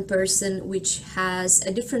one person which has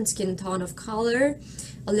a different skin tone of color,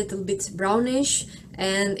 a little bit brownish,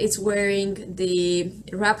 and it's wearing the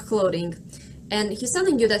wrap clothing. And he's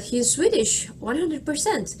telling you that he's Swedish,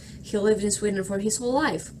 100%. He lived in Sweden for his whole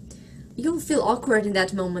life. You'll feel awkward in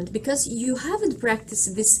that moment because you haven't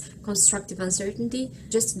practiced this constructive uncertainty.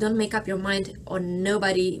 Just don't make up your mind on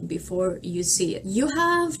nobody before you see it. You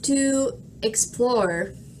have to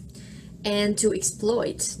explore and to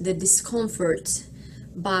exploit the discomfort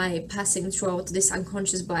by passing throughout this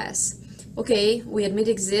unconscious bias. Okay, we admit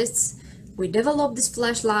it exists. We develop this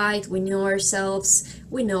flashlight, we know ourselves,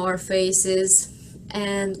 we know our faces,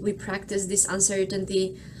 and we practice this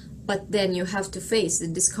uncertainty, but then you have to face the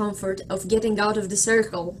discomfort of getting out of the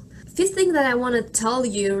circle. Fifth thing that I want to tell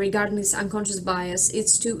you regarding this unconscious bias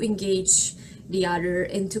is to engage the other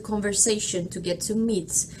into conversation, to get to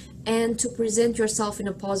meet, and to present yourself in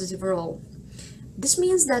a positive role. This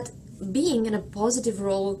means that being in a positive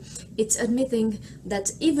role, it's admitting that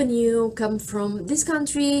even you come from this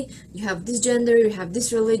country, you have this gender, you have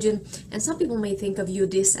this religion, and some people may think of you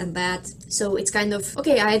this and that. So it's kind of,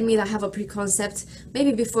 okay, I admit I have a preconcept.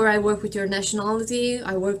 Maybe before I work with your nationality,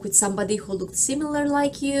 I work with somebody who looked similar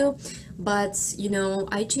like you, but you know,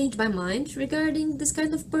 I changed my mind regarding this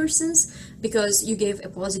kind of persons because you gave a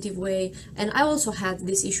positive way, and I also had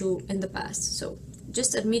this issue in the past. So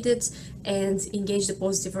just admit it and engage the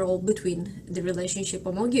positive role between the relationship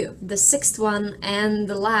among you. The sixth one and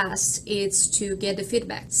the last is to get the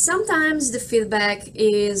feedback. Sometimes the feedback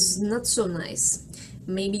is not so nice.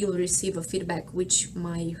 Maybe you'll receive a feedback which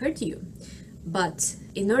might hurt you. But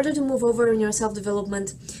in order to move over in your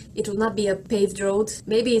self-development, it will not be a paved road.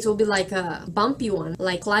 Maybe it will be like a bumpy one,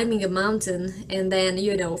 like climbing a mountain and then,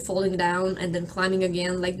 you know, falling down and then climbing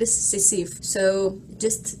again. Like this is Sisyphus. So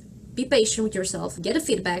just be patient with yourself, get a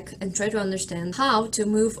feedback, and try to understand how to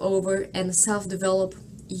move over and self-develop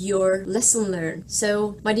your lesson learned.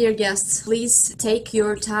 So, my dear guests, please take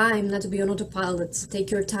your time not to be on autopilot. Take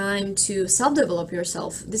your time to self-develop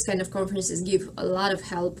yourself. This kind of conferences give a lot of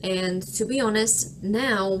help. And to be honest,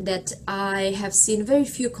 now that I have seen very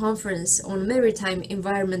few conferences on maritime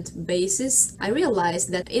environment basis, I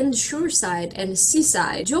realized that in shoreside and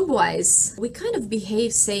seaside, job-wise, we kind of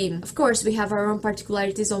behave same. Of course, we have our own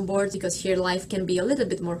particularities on board because here life can be a little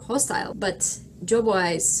bit more hostile, but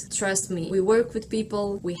job-wise, trust me, we work with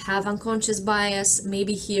people, we have unconscious bias.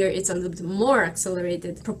 Maybe here it's a little bit more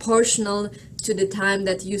accelerated, proportional to the time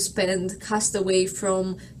that you spend cast away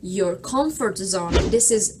from your comfort zone. This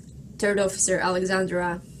is Third Officer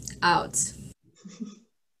Alexandra out.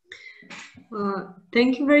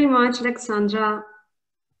 Thank you very much, Alexandra.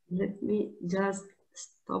 Let me just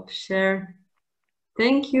stop share.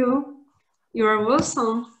 Thank you. You are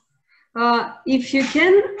welcome. If you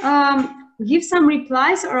can give some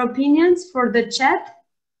replies or opinions for the chat.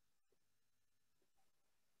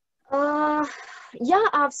 Yeah,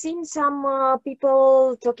 I've seen some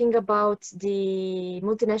people talking about the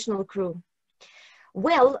multinational crew.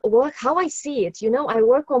 Well, how I see it, you know, I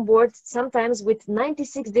work on board sometimes with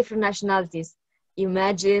 96 different nationalities.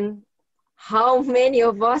 Imagine how many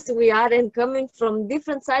of us we are and coming from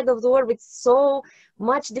different sides of the world with so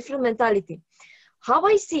much different mentality. How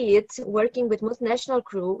I see it working with multinational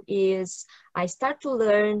crew is I start to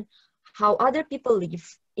learn how other people live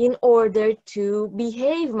in order to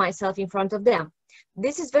behave myself in front of them.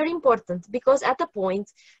 This is very important because at a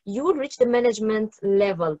point you will reach the management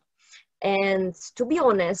level. And to be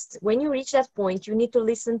honest, when you reach that point, you need to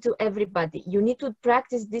listen to everybody. You need to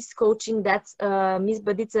practice this coaching that Ms.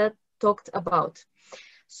 Badica talked about.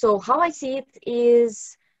 So how I see it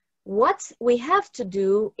is, what we have to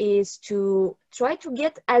do is to try to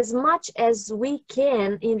get as much as we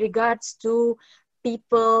can in regards to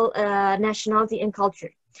people, nationality, and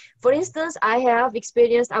culture. For instance, I have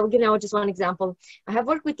experienced, I will give you just one example. I have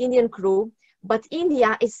worked with Indian crew, but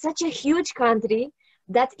India is such a huge country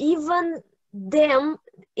that even them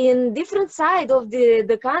in different side of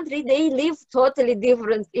the country, they live totally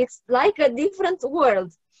different. It's like a different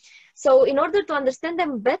world. So in order to understand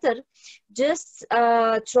them better, just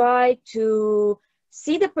try to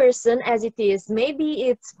see the person as it is. Maybe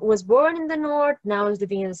it was born in the north, now is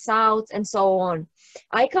living in the south, and so on.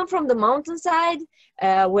 I come from the mountainside,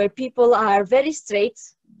 where people are very straight.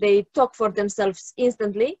 They talk for themselves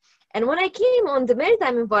instantly. And when I came on the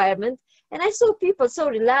maritime environment, and I saw people so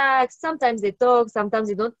relaxed, sometimes they talk, sometimes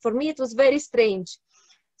they don't. For me, it was very strange.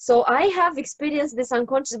 So I have experienced this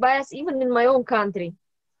unconscious bias even in my own country.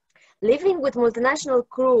 Living with multinational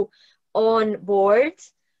crew on board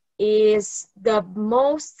is the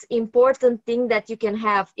most important thing that you can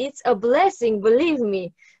have. It's a blessing, believe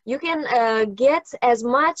me. You can get as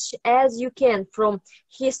much as you can from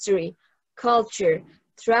history, culture,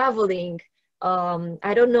 traveling.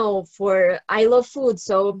 I don't know, I love food,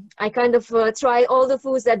 so I kind of try all the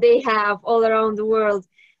foods that they have all around the world.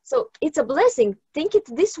 So it's a blessing. Think it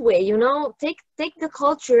this way, you know, take the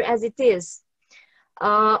culture as it is.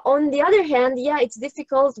 On the other hand, yeah, it's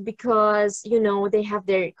difficult because, you know, they have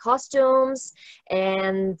their costumes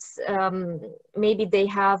and maybe they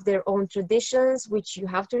have their own traditions, which you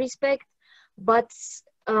have to respect. But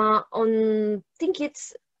think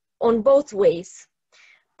it's on both ways.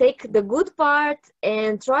 Take the good part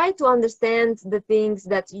and try to understand the things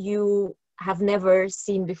that you have never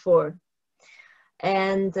seen before.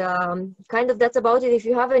 And kind of that's about it. If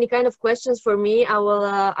you have any kind of questions for me, I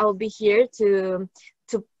will be here to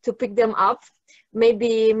pick them up.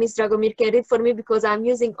 Maybe Miss Dragomir can read for me because I'm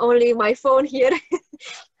using only my phone here.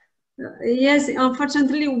 Yes,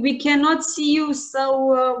 unfortunately, we cannot see you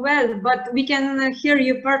so well, but we can hear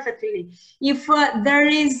you perfectly. If there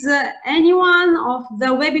is anyone of the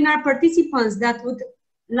webinar participants that would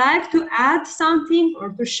like to add something or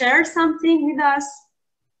to share something with us.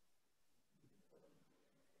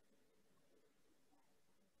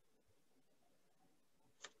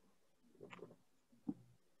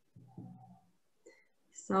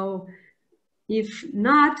 So if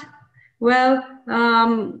not, well,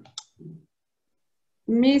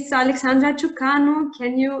 Miss Alexandra Ciucanu,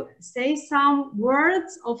 can you say some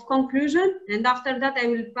words of conclusion? And after that, I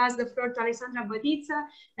will pass the floor to Alexandra Bădiță,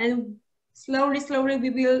 and slowly we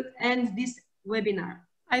will end this webinar.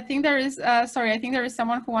 I think there is, sorry, I think there is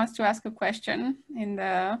someone who wants to ask a question in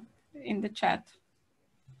the chat.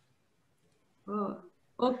 Oh,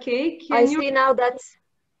 okay. I see now that,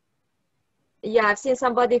 yeah, I've seen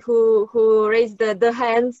somebody who raised the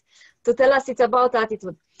hand to tell us it's about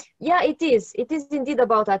attitude. Yeah, it is. It is indeed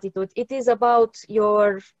about attitude. It is about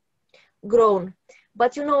your grown.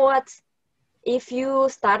 But you know what? If you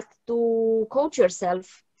start to coach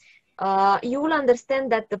yourself, you will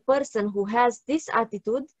understand that the person who has this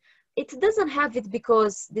attitude, it doesn't have it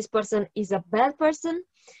because this person is a bad person.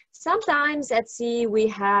 Sometimes at sea we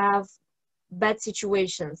have bad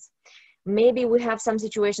situations. Maybe we have some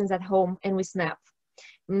situations at home and we snap.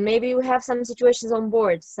 Maybe we have some situations on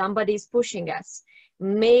board. Somebody is pushing us.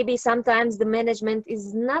 Maybe sometimes the management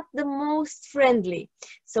is not the most friendly.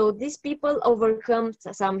 So these people overcome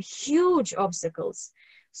some huge obstacles.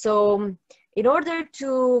 So in order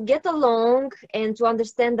to get along and to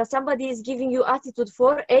understand that somebody is giving you attitude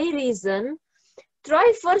for a reason,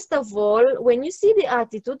 try first of all, when you see the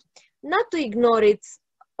attitude, not to ignore it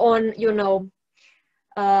on, you know,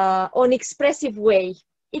 on expressive way.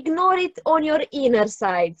 Ignore it on your inner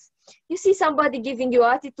side. You see somebody giving you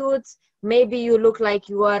attitude, maybe you look like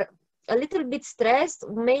you are a little bit stressed,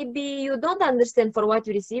 maybe you don't understand for what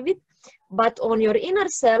you receive it, but on your inner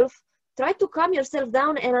self, try to calm yourself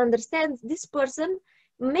down and understand this person,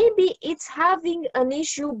 maybe it's having an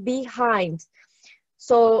issue behind.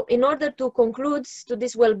 So in order to conclude to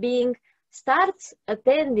this well-being, start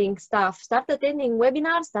attending stuff, start attending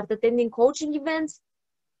webinars, start attending coaching events,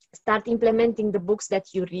 start implementing the books that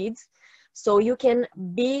you read, so you can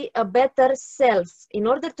be a better self. In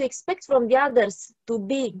order to expect from the others to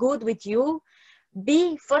be good with you,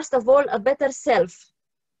 be first of all a better self.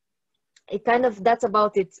 It kind of, that's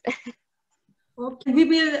about it. Okay, we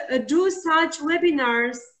will do such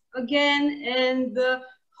webinars again, and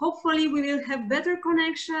hopefully we will have better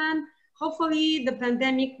connection. Hopefully the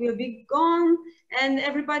pandemic will be gone and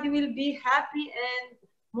everybody will be happy and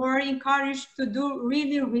more encouraged to do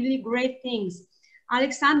really great things.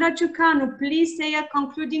 Alexandra Ciucanu, please say a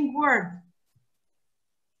concluding word.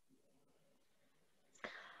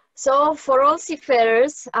 So for all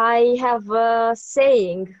seafarers, I have a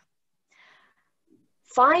saying.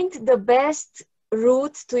 Find the best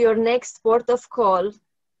route to your next port of call,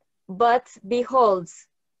 but behold,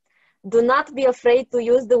 do not be afraid to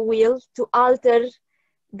use the wheel to alter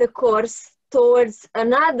the course towards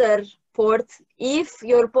another port if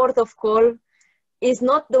your port of call is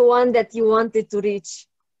not the one that you wanted to reach.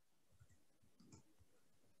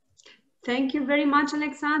 Thank you very much,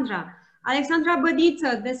 Alexandra. Alexandra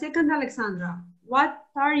Bădiță, the second Alexandra, what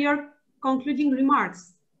are your concluding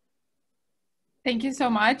remarks? Thank you so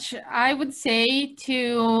much. I would say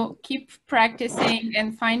to keep practicing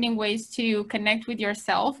and finding ways to connect with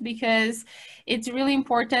yourself, because it's really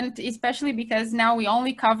important, especially because now we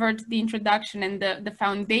only covered the introduction and the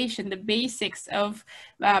foundation, the basics of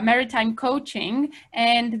maritime coaching.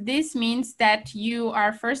 And this means that you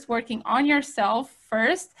are first working on yourself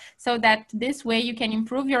first, so that this way you can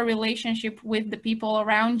improve your relationship with the people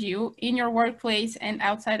around you in your workplace and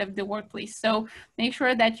outside of the workplace. So make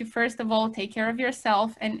sure that you first of all take care of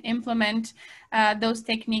yourself and implement those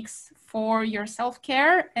techniques for your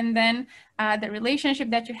self-care, and then the relationship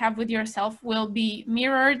that you have with yourself will be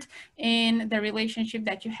mirrored in the relationship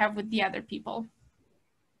that you have with the other people.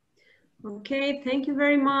 Okay, thank you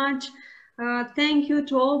very much. Thank you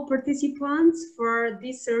to all participants for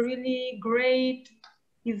this really great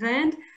event.